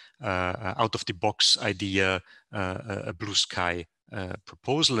a out-of-the-box idea, a blue sky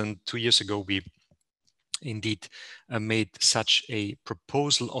proposal. And 2 years ago, we indeed made such a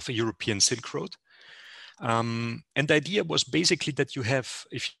proposal of a European Silk Road. And the idea was basically that you have,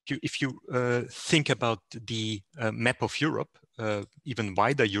 if you think about the map of Europe, even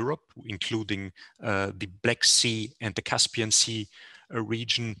wider Europe, including the Black Sea and the Caspian Sea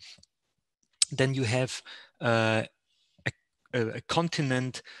region, then you have a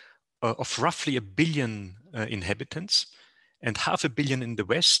continent of roughly 1 billion inhabitants, and 500 million in the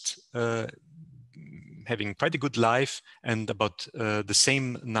West, having quite a good life, and about the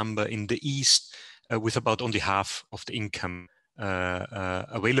same number in the East, with about only half of the income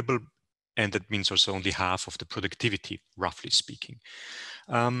available, and that means also only half of the productivity, roughly speaking.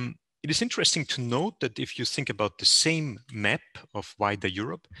 It is interesting to note that if you think about the same map of wider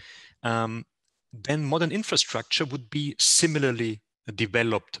Europe, then modern infrastructure would be similarly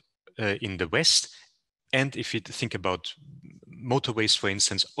developed in the West. And if you think about motorways, for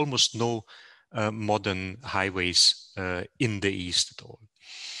instance, almost no modern highways in the East at all.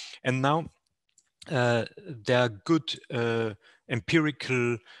 And now there are good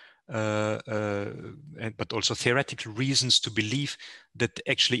empirical but also theoretical reasons to believe that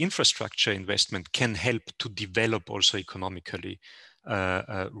actually infrastructure investment can help to develop also economically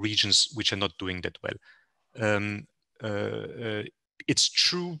regions which are not doing that well. It's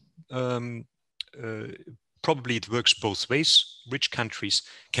true probably it works both ways. Rich countries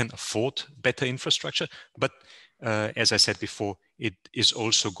can afford better infrastructure, but as I said before, it is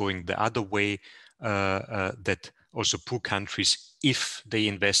also going the other way, that also poor countries, if they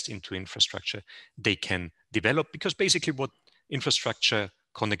invest into infrastructure, they can develop, because basically what infrastructure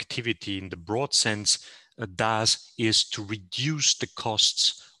connectivity in the broad sense does is to reduce the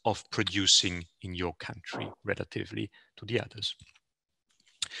costs of producing in your country relatively to the others.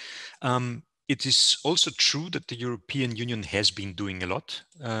 It is also true that the European Union has been doing a lot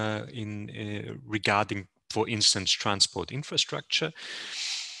regarding, for instance, transport infrastructure.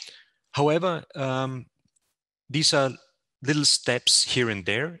 However, these are little steps here and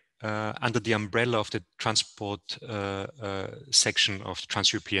there under the umbrella of the transport section of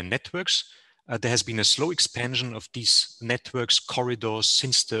Trans-European networks. There has been a slow expansion of these networks corridors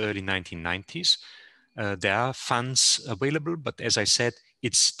since the early 1990s. There are funds available, but as I said,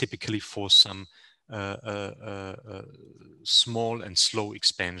 it's typically for some small and slow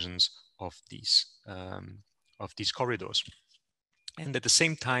expansions of these corridors. And at the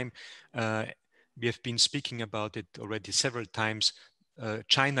same time, we have been speaking about it already several times.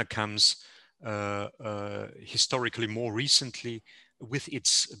 China comes historically more recently with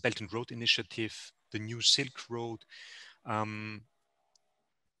its Belt and Road Initiative, the New Silk Road.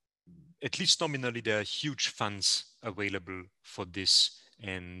 At least nominally, there are huge funds available for this,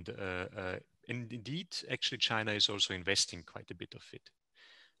 and indeed, actually, China is also investing quite a bit of it.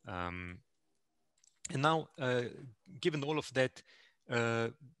 And now, given all of that,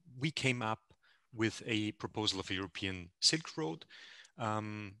 we came up with a proposal of a European Silk Road,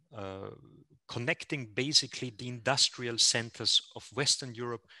 connecting basically the industrial centers of Western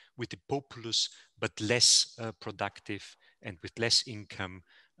Europe with the populous but less productive and with less income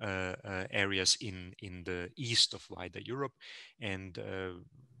areas in the east of wider Europe. And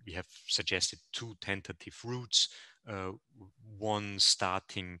we have suggested two tentative routes, one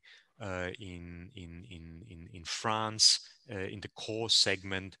starting in France, in the core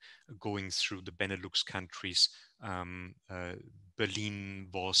segment, going through the Benelux countries, Berlin,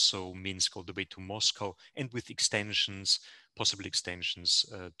 Warsaw, Minsk, all the way to Moscow, and with extensions, possible extensions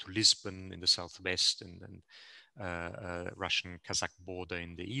to Lisbon in the southwest, and then Russian-Kazakh border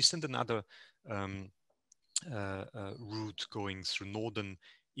in the east, and another route going through northern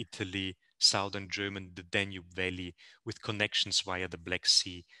Italy, southern Germany, the Danube Valley, with connections via the Black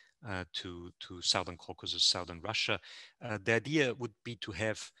Sea to southern Caucasus, southern Russia. The idea would be to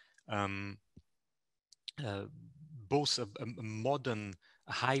have both a modern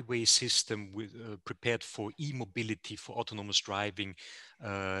highway system prepared for e-mobility, for autonomous driving,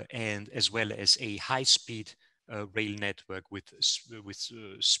 and as well as a high-speed rail network with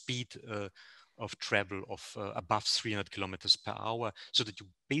speed of travel of above 300 kilometers per hour, so that you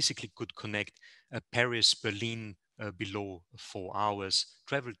basically could connect Paris, Berlin below 4 hours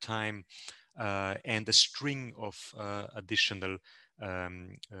travel time, and a string of additional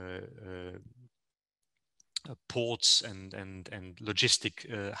ports and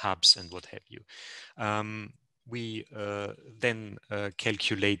logistic hubs and what have you. We then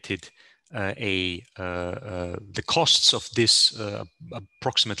calculated the costs of this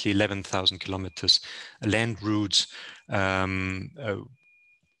approximately 11,000 kilometers land routes,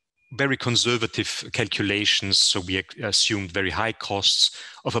 very conservative calculations. So we assumed very high costs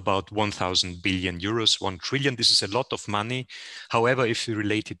of about 1,000 billion euros, 1 trillion. This is a lot of money. However, if you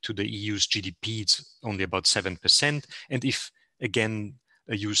relate it to the EU's GDP, it's only about 7%. And if, again,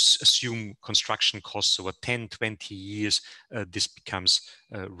 you assume construction costs over 10, 20 years, this becomes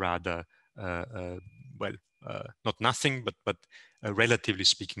rather, not nothing, but relatively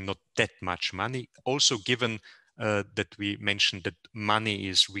speaking, not that much money. Also, given that we mentioned that money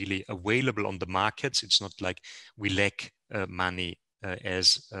is really available on the markets. It's not like we lack money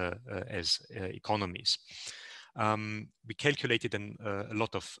as economies. We calculated a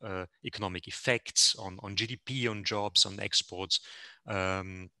lot of economic effects on GDP, on jobs, on exports. I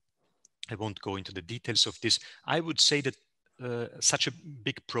won't go into the details of this. I would say that such a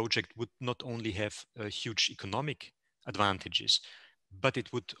big project would not only have huge economic advantages, but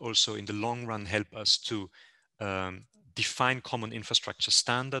it would also in the long run help us to define common infrastructure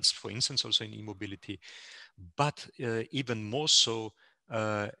standards, for instance, also in e-mobility, but even more so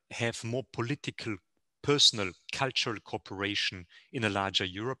have more political, personal, cultural cooperation in a larger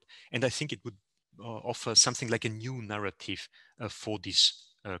Europe. And I think it would offer something like a new narrative for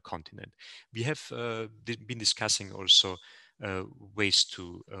this continent. We have been discussing also ways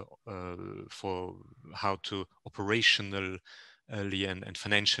for how to operationally and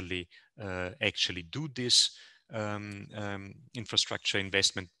financially actually do this infrastructure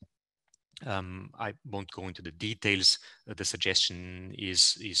investment. I won't go into the details. The suggestion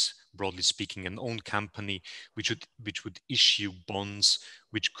is broadly speaking an own company which would issue bonds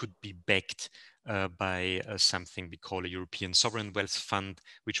which could be backed by something we call a European Sovereign Wealth Fund,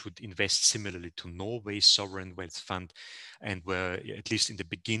 which would invest similarly to Norway's Sovereign Wealth Fund, and where, at least in the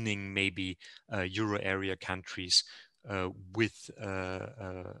beginning, maybe Euro area countries with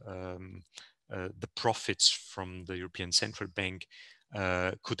the profits from the European Central Bank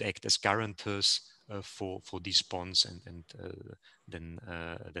could act as guarantors for these bonds, and then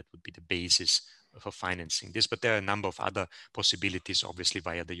that would be the basis for financing this. But there are a number of other possibilities, obviously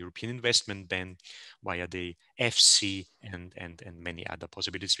via the European Investment Bank, via the FC, and many other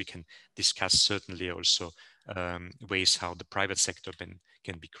possibilities. We can discuss certainly also ways how the private sector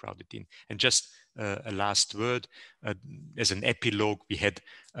can be crowded in. And just a last word, as an epilogue, we had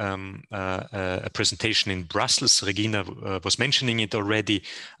a presentation in Brussels. Regina was mentioning it already,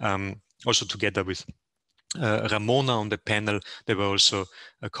 also together with Ramona on the panel. There were also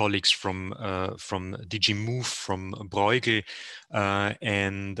colleagues from DG Move, from Bruegel,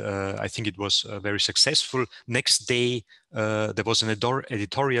 and I think it was very successful. Next day, there was an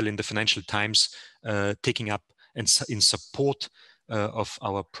editorial in the Financial Times taking up and in support of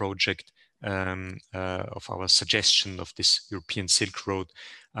our project, of our suggestion of this European Silk Road.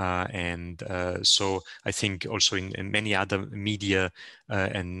 So I think also in many other media,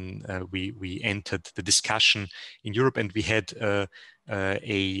 we entered the discussion in Europe, and we had a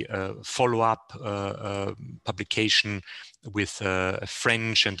follow-up publication with a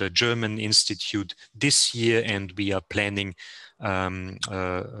French and a German institute this year, and we are planning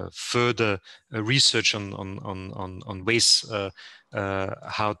further research on ways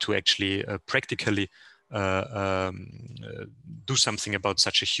how to actually practically do something about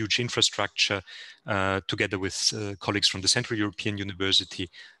such a huge infrastructure, together with colleagues from the Central European University.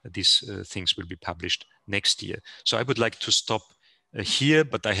 These things will be published next year. So I would like to stop here,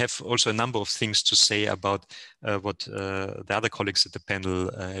 but I have also a number of things to say about what the other colleagues at the panel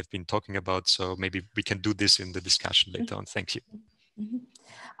have been talking about. So maybe we can do this in the discussion later on. Thank you.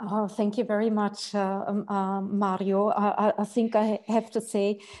 Thank you very much, Mario. I think I have to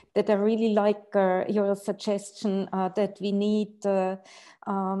say that I really like your suggestion that we need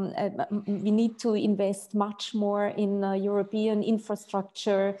to invest much more in European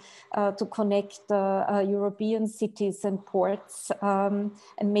infrastructure to connect European cities and ports, and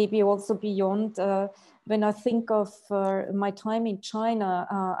maybe also beyond. When I think of my time in China,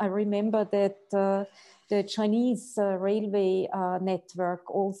 I remember that the Chinese railway network,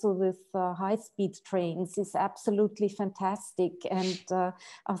 also with high-speed trains, is absolutely fantastic. And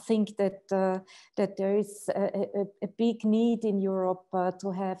I think that there is a big need in Europe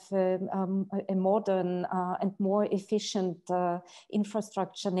to have a modern and more efficient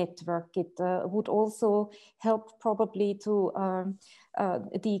infrastructure network. It would also help probably to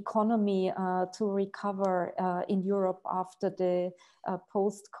the economy to recover in Europe after the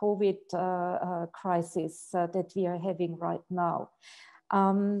post-COVID crisis that we are having right now.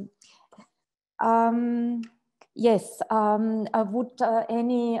 Yes, does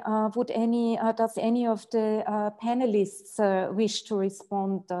any of the panelists wish to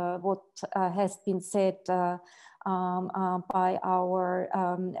respond what has been said by our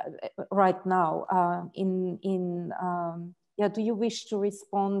right now yeah, do you wish to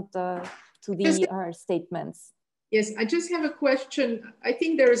respond to the statements? Yes, I just have a question. I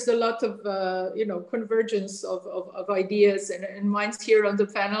think there is a lot of convergence of ideas and minds here on the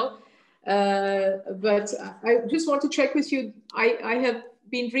panel. But I just want to check with you. I have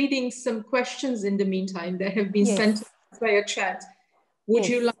been reading some questions in the meantime that have been sent via chat. Would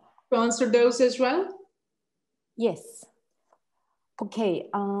you like to answer those as well? Yes. Okay.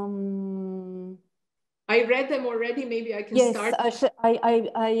 I read them already. Maybe I can start.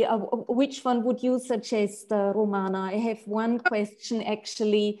 Which one would you suggest, Romana? I have one question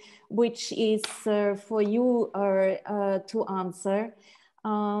actually, which is for you to answer.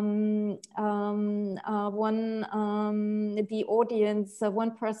 One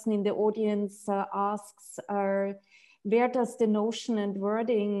person in the audience asks, where does the notion and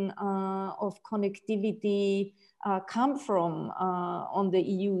wording of connectivity come from on the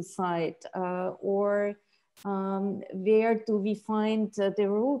EU side, or where do we find the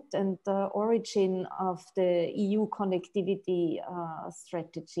root and the origin of the EU connectivity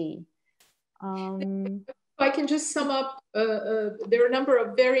strategy? I can just sum up. There are a number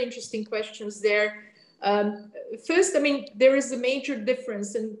of very interesting questions there. First, I mean, there is a major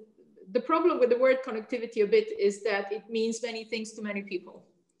difference, and the problem with the word connectivity a bit is that it means many things to many people.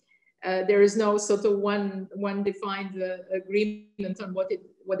 There is no sort of one defined agreement on what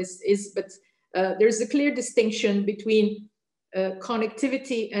is, but there's a clear distinction between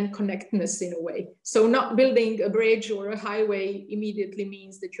connectivity and connectedness in a way. So not building a bridge or a highway immediately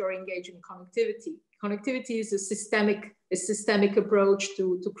means that you're engaged in connectivity. Connectivity is a systemic approach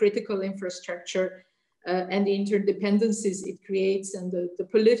to critical infrastructure and the interdependencies it creates and the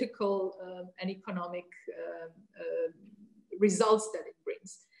political and economic results that it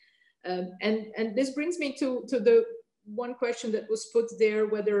brings. And this brings me to the one question that was put there,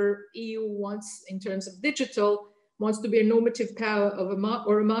 whether EU wants, in terms of digital, wants to be a normative power of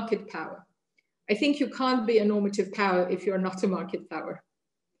or a market power. I think you can't be a normative power if you're not a market power.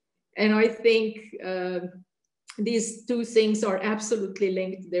 And I think these two things are absolutely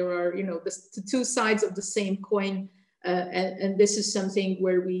linked. There are, the two sides of the same coin. And this is something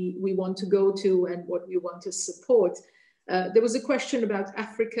where we want to go to and what we want to support. There was a question about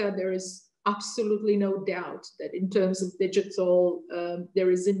Africa. There is absolutely no doubt that in terms of digital,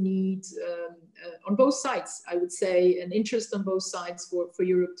 there is a need on both sides, I would say, an interest on both sides for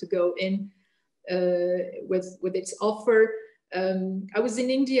Europe to go in with its offer. I was in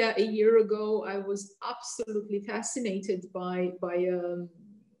India a year ago. I was absolutely fascinated by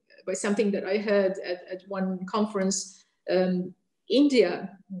something that I heard at one conference.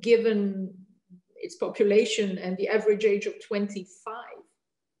 India, given its population and the average age of 25,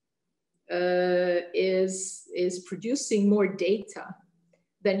 is producing more data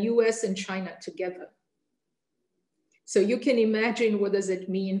than US and China together. So you can imagine what does it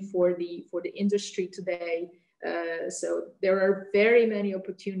mean for the industry today. So there are very many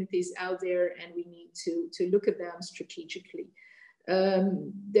opportunities out there, and we need to look at them strategically.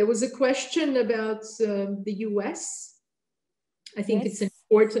 There was a question about the US. I think it's an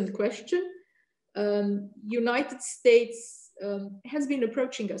important question. United States has been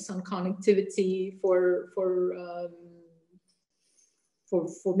approaching us on connectivity for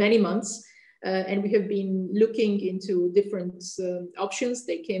many months. And we have been looking into different options.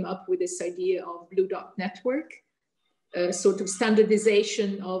 They came up with this idea of Blue Dot Network, sort of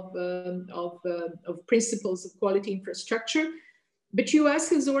standardization of principles of quality infrastructure. But US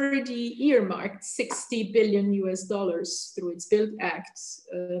has already earmarked $60 billion through its Build Act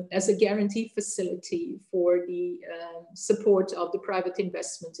as a guarantee facility for the support of the private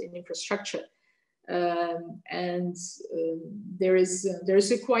investment in infrastructure. There is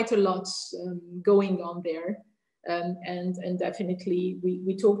quite a lot going on there, and definitely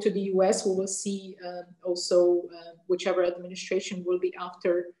we talk to the US. We will see also whichever administration will be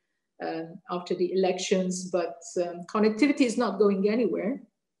after the elections, but connectivity is not going anywhere,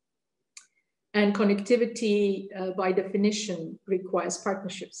 and connectivity by definition requires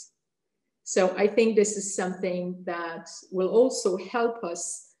partnerships. So I think this is something that will also help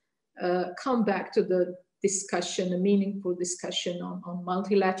us come back to the discussion, a meaningful discussion on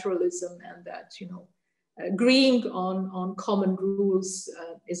multilateralism, and that, agreeing on common rules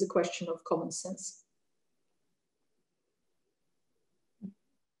is a question of common sense.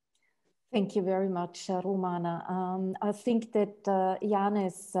 Thank you very much, Romana. I think that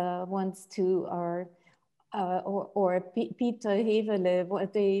Janez wants to, or Peter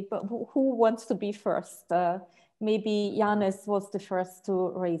HEFELE, who wants to be first? Maybe Janez was the first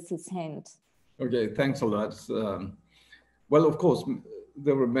to raise his hand. Okay, thanks a lot. Well, of course,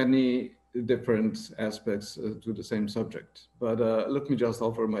 there were many different aspects to the same subject, but let me just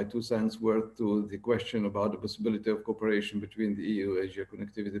offer my 2 cents worth to the question about the possibility of cooperation between the EU-Asia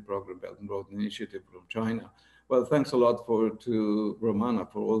Connectivity Program, Belt and Road Initiative from China. Well, thanks a lot to Romana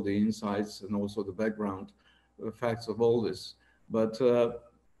for all the insights and also the background facts of all this. But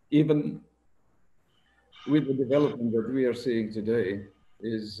even with the development that we are seeing today,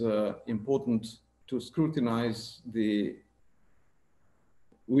 is important to scrutinize the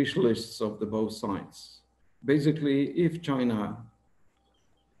wish lists of the both sides. Basically, if China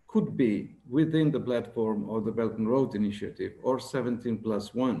could be within the platform of the Belt and Road Initiative or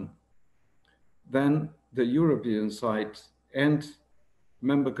 17+1, then the European side and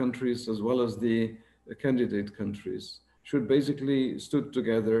member countries as well as the candidate countries should basically stood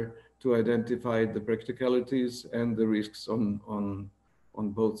together to identify the practicalities and the risks on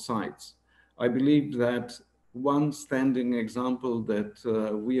both sides. I believe that one standing example that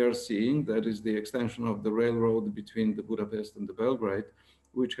we are seeing, that is the extension of the railroad between the Budapest and the Belgrade,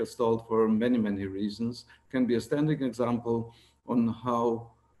 which has stalled for many, many reasons, can be a standing example on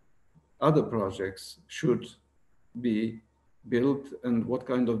how other projects should be built and what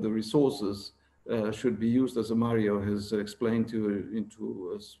kind of the resources should be used, as Mario has explained to you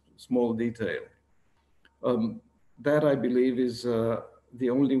into a small detail. That, I believe, is the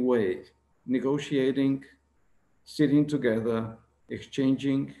only way, negotiating, sitting together,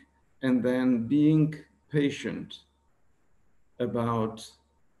 exchanging, and then being patient about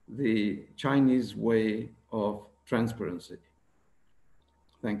the Chinese way of transparency.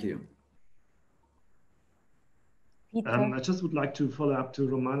 Thank you. I just would like to follow up to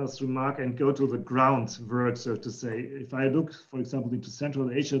Romana's remark and go to the ground work, so to say. If I look, for example, into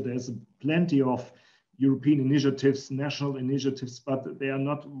Central Asia, there's plenty of European initiatives, national initiatives, but they are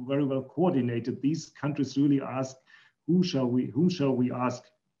not very well coordinated. These countries really ask, whom shall we ask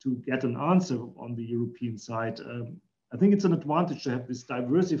to get an answer on the European side? I think it's an advantage to have this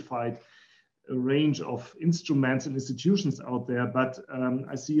diversified range of instruments and institutions out there, but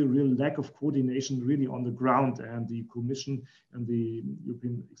I see a real lack of coordination really on the ground, and the Commission and the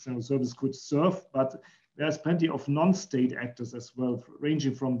European External Service could serve, but there's plenty of non-state actors as well,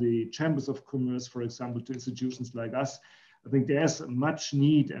 ranging from the chambers of commerce, for example, to institutions like us. I think there's much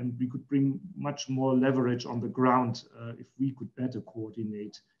need, and we could bring much more leverage on the ground if we could better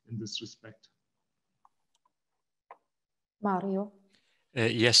coordinate in this respect. Mario.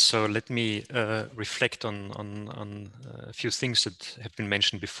 Yes, so let me reflect on a few things that have been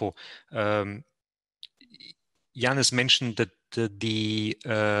mentioned before. Janez mentioned that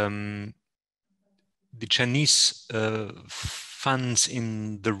the Chinese funds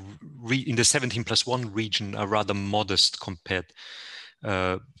in the 17+1 region are rather modest compared,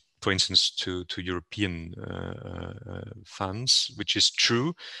 for instance, to European funds, which is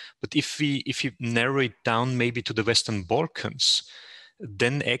true. But if you narrow it down maybe to the Western Balkans,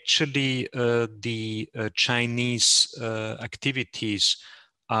 then actually the Chinese activities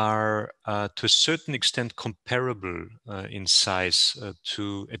are to a certain extent comparable in size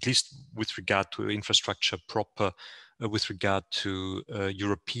to, at least with regard to infrastructure proper, with regard to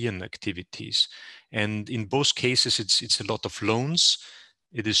European activities. And in both cases, it's a lot of loans.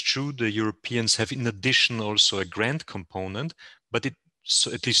 It is true the Europeans have in addition also a grant component, but it,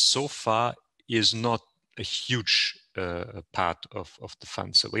 so at least so far, is not a huge part of the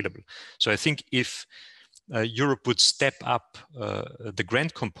funds available. So I think if Europe would step up the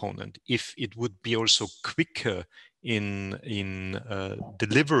grant component, if it would be also quicker in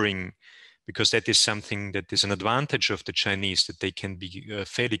delivering, because that is something that is an advantage of the Chinese, that they can be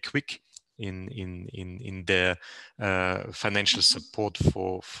fairly quick in their financial support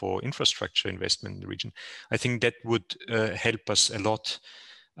for infrastructure investment in the region. I think that would help us a lot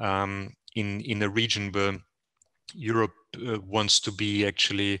in a region where Europe wants to be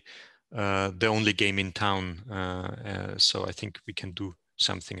actually the only game in town. So I think we can do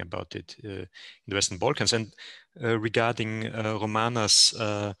something about it in the Western Balkans. And regarding Romana's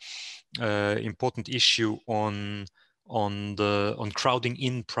important issue on crowding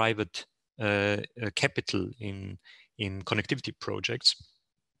in private capital in connectivity projects,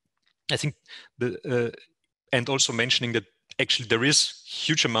 I think and also mentioning that actually there is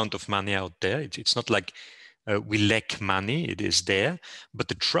huge amount of money out there. It's not like we lack money, it is there. But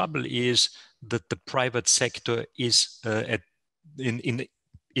the trouble is that the private sector is in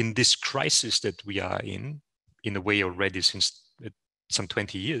this crisis that we are in a way already since some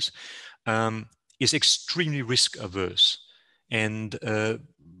 20 years, is extremely risk averse. And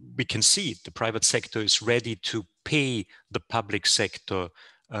we can see it. The private sector is ready to pay the public sector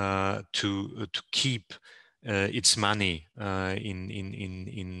to keep its money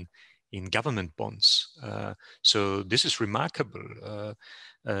in government bonds. So this is remarkable.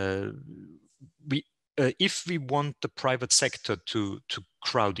 If we want the private sector to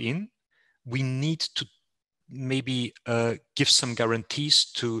crowd in, we need to maybe give some guarantees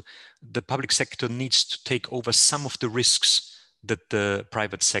to the public sector needs to take over some of the risks that the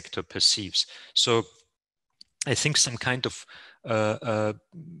private sector perceives. So I think some kind of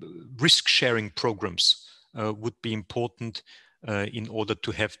risk-sharing programs would be important in order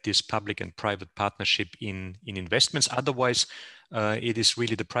to have this public and private partnership in investments. Otherwise, it is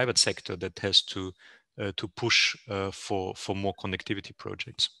really the private sector that has to push for more connectivity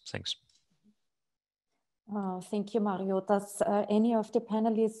projects. Thanks. Thank you, Mario. Does any of the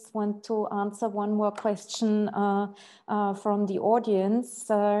panelists want to answer one more question from the audience?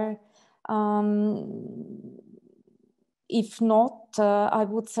 If not, I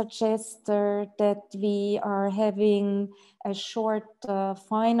would suggest that we are having a short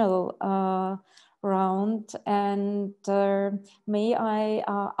final round, and may I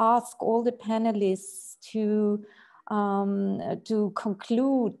ask all the panelists to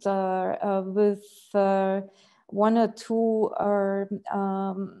conclude with one or two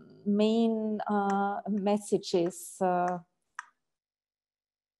main messages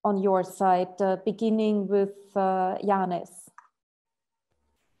on your side, beginning with Janez.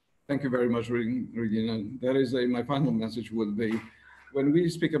 Thank you very much, Regina. That is my final message would be, when we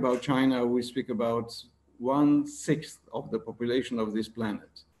speak about China, we speak about 1/6 of the population of this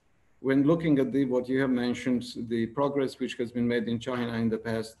planet. When looking at what you have mentioned, the progress which has been made in China in the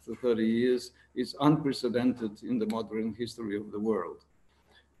past 30 years is unprecedented in the modern history of the world.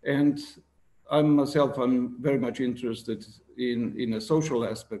 And I'm very much interested in the social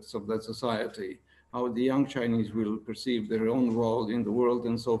aspects of that society, how the young Chinese will perceive their own role in the world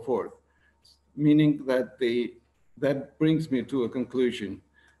and so forth. Meaning that that brings me to a conclusion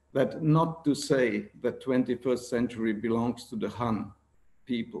that not to say that 21st century belongs to the Han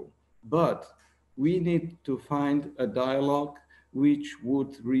people, but we need to find a dialogue which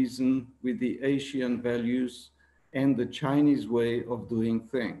would reason with the Asian values and the Chinese way of doing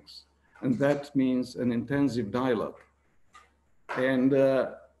things. And that means an intensive dialogue. And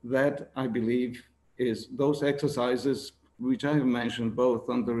that, I believe, is those exercises which I have mentioned, both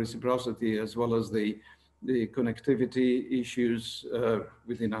on the reciprocity as well as the connectivity issues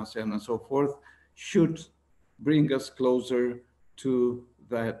within ASEAN and so forth, should bring us closer to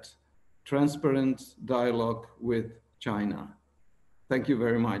that transparent dialogue with China. Thank you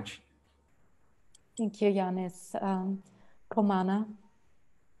very much. Thank you, Janez. Romana.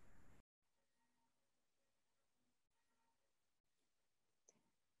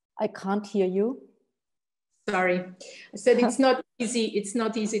 I can't hear you. Sorry, I said it's not easy. It's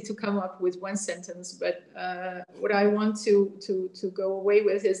not easy to come up with one sentence, but what I want to go away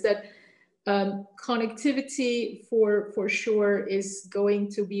with is that connectivity for sure is going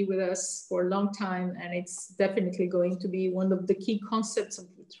to be with us for a long time, and it's definitely going to be one of the key concepts of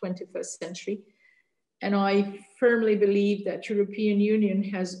the 21st century. And I firmly believe that European Union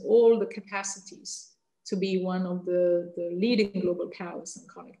has all the capacities to be one of the leading global powers in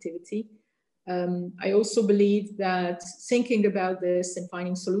connectivity. I also believe that thinking about this and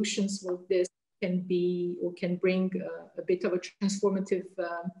finding solutions with this can be or can bring a bit of a transformative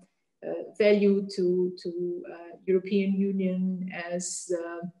value to European Union as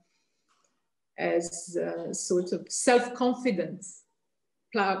sort of self-confident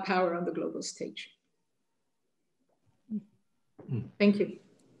power on the global stage. Thank you.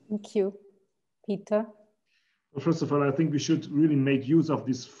 Thank you. Peter? Well, first of all, I think we should really make use of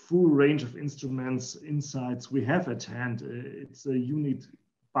this full range of instruments, insights we have at hand. It's a unique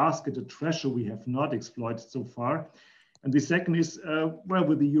basket, a treasure we have not exploited so far. And the second is, well,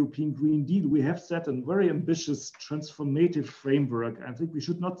 with the European Green Deal, we have set a very ambitious transformative framework. I think we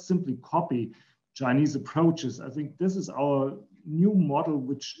should not simply copy Chinese approaches. I think this is our new model,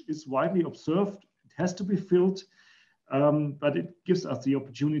 which is widely observed. It has to be filled. But it gives us the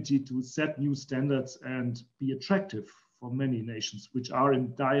opportunity to set new standards and be attractive for many nations which are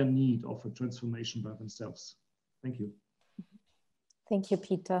in dire need of a transformation by themselves. Thank you. Thank you,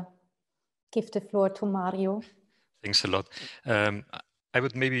 Peter. Give the floor to Mario. Thanks a lot. I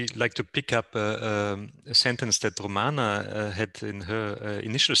would maybe like to pick up a sentence that Romana had in her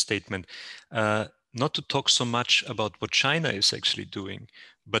initial statement, not to talk so much about what China is actually doing,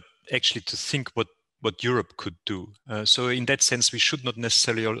 but actually to think what Europe could do. So in that sense, we should not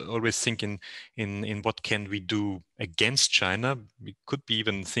necessarily always think in what can we do against China. We could be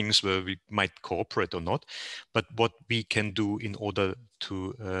even things where we might cooperate or not, but what we can do in order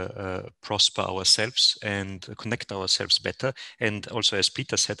to prosper ourselves and connect ourselves better. And also, as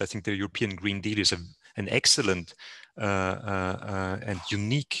Peter said, I think the European Green Deal is an excellent and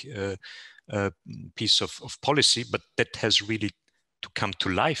unique piece of policy, but that has really to come to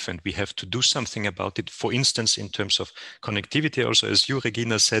life, and we have to do something about it. For instance, in terms of connectivity, also, as you,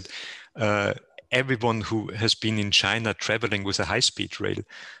 Regina, said, everyone who has been in China traveling with a high-speed rail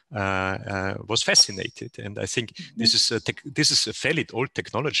was fascinated. And I think this is a fairly old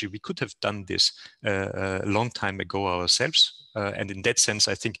technology. We could have done this a long time ago ourselves. And in that sense,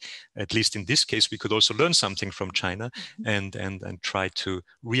 I think, at least in this case, we could also learn something from China and try to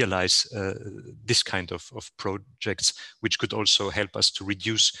realize this kind of projects, which could also help us to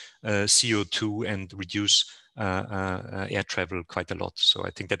reduce CO2 and reduce air travel quite a lot. So I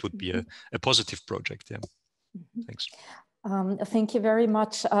think that would be a positive project. Yeah. Thanks. Thank you very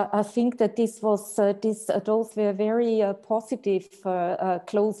much. I think that those were very positive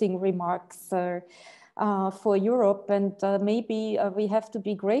closing remarks for Europe, and maybe we have to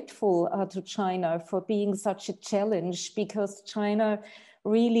be grateful to China for being such a challenge, because China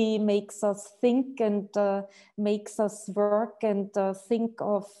really makes us think and makes us work and think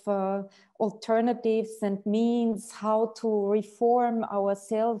of alternatives and means how to reform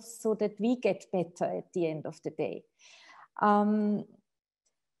ourselves so that we get better at the end of the day.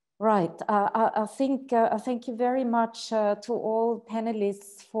 Right. I think thank you very much to all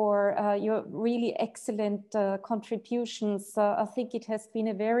panelists for your really excellent contributions. I think it has been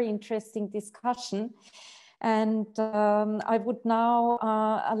a very interesting discussion. And I would now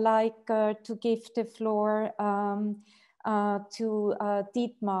like to give the floor to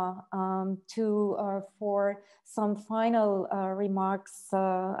Dietmar for some final remarks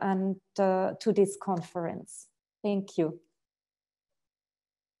and to this conference. Thank you.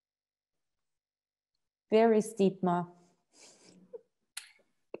 Where is Dietmar?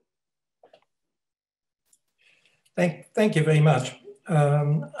 Thank you very much.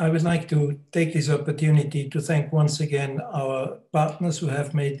 I would like to take this opportunity to thank once again our partners who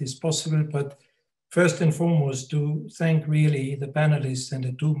have made this possible, but first and foremost to thank really the panelists and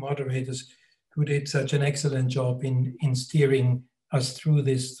the two moderators who did such an excellent job in steering us through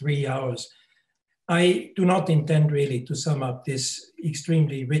this 3 hours. I do not intend really to sum up this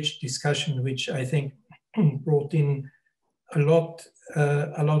extremely rich discussion, which I think brought in a lot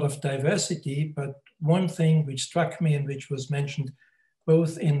of diversity, but one thing which struck me and which was mentioned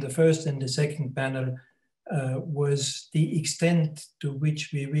both in the first and the second panel was the extent to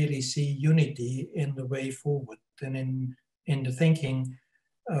which we really see unity in the way forward and in the thinking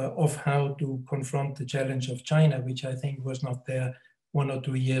of how to confront the challenge of China, which I think was not there 1 or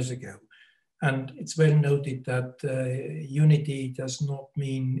 2 years ago. And it's well noted that unity does not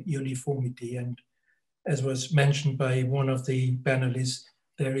mean uniformity. And as was mentioned by one of the panelists,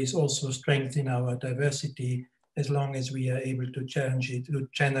 there is also strength in our diversity as long as we are able to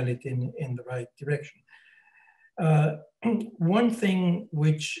channel it in the right direction. One thing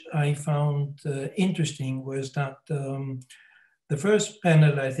which I found interesting was that the first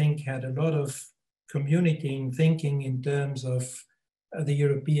panel, I think, had a lot of communicating thinking in terms of the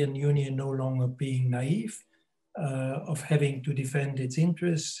European Union no longer being naive, of having to defend its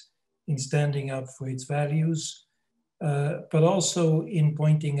interests, in standing up for its values, but also in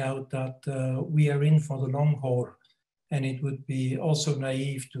pointing out that we are in for the long haul. And it would be also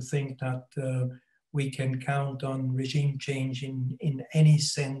naive to think that we can count on regime change in any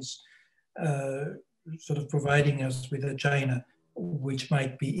sense, sort of providing us with a China which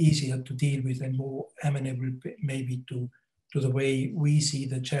might be easier to deal with and more amenable maybe to the way we see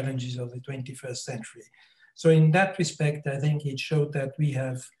the challenges of the 21st century. So in that respect, I think it showed that we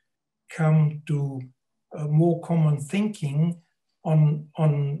have come to a more common thinking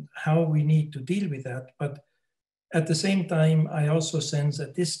on how we need to deal with that. But at the same time, I also sense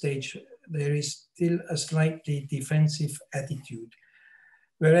at this stage, there is still a slightly defensive attitude.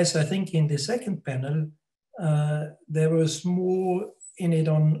 Whereas I think in the second panel, there was more in it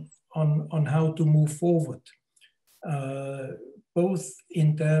on how to move forward, both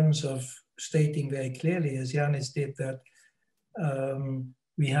in terms of stating very clearly, as Janez did, that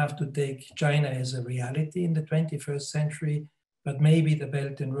we have to take China as a reality in the 21st century, but maybe the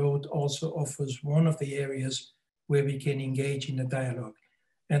Belt and Road also offers one of the areas where we can engage in a dialogue.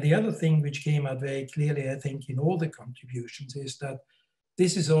 And the other thing which came out very clearly, I think, in all the contributions is that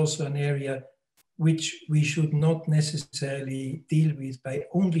this is also an area which we should not necessarily deal with by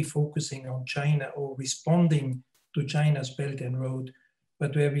only focusing on China or responding to China's Belt and Road,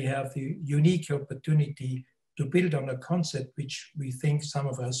 but where we have the unique opportunity to build on a concept which we think some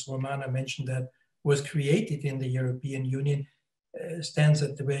of us, Romana mentioned that, was created in the European Union, stands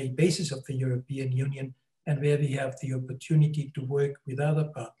at the very basis of the European Union, and where we have the opportunity to work with other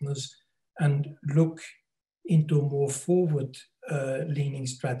partners and look into a more forward-leaning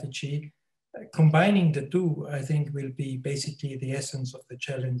strategy. Combining the two, I think, will be basically the essence of the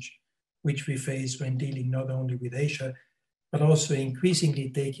challenge which we face when dealing not only with Asia, but also increasingly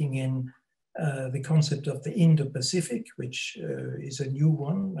taking in the concept of the Indo-Pacific, which is a new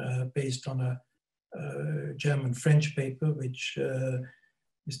one based on a German-French paper, which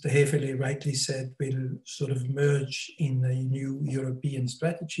Mr. HEFELE rightly said will sort of merge in a new European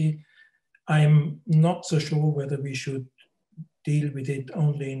strategy. I'm not so sure whether we should deal with it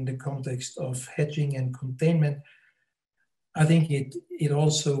only in the context of hedging and containment. I think it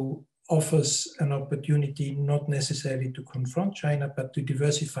also offers an opportunity not necessarily to confront China, but to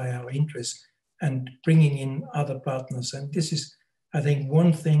diversify our interests and bringing in other partners. And this is, I think,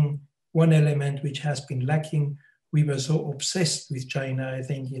 one element which has been lacking. We were so obsessed with China, I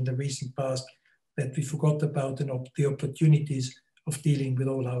think, in the recent past that we forgot about the opportunities of dealing with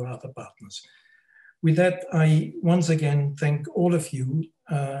all our other partners. With that, I once again thank all of you.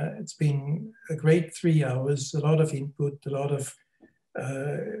 It's been a great 3 hours, a lot of input, a lot of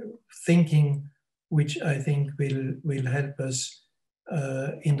thinking, which I think will help us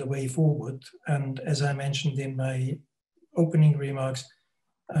in the way forward. And as I mentioned in my opening remarks,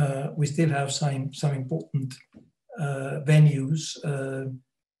 we still have some important venues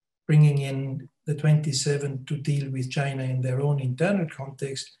bringing in the 27 to deal with China in their own internal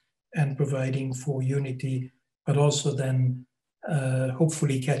context and providing for unity, but also then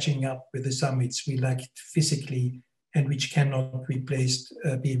hopefully catching up with the summits we lacked physically and which cannot be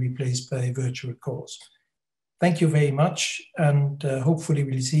replaced by virtual calls. Thank you very much, and hopefully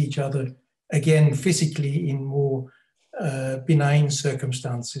we'll see each other again physically in more benign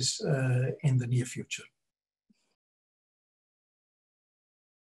circumstances in the near future.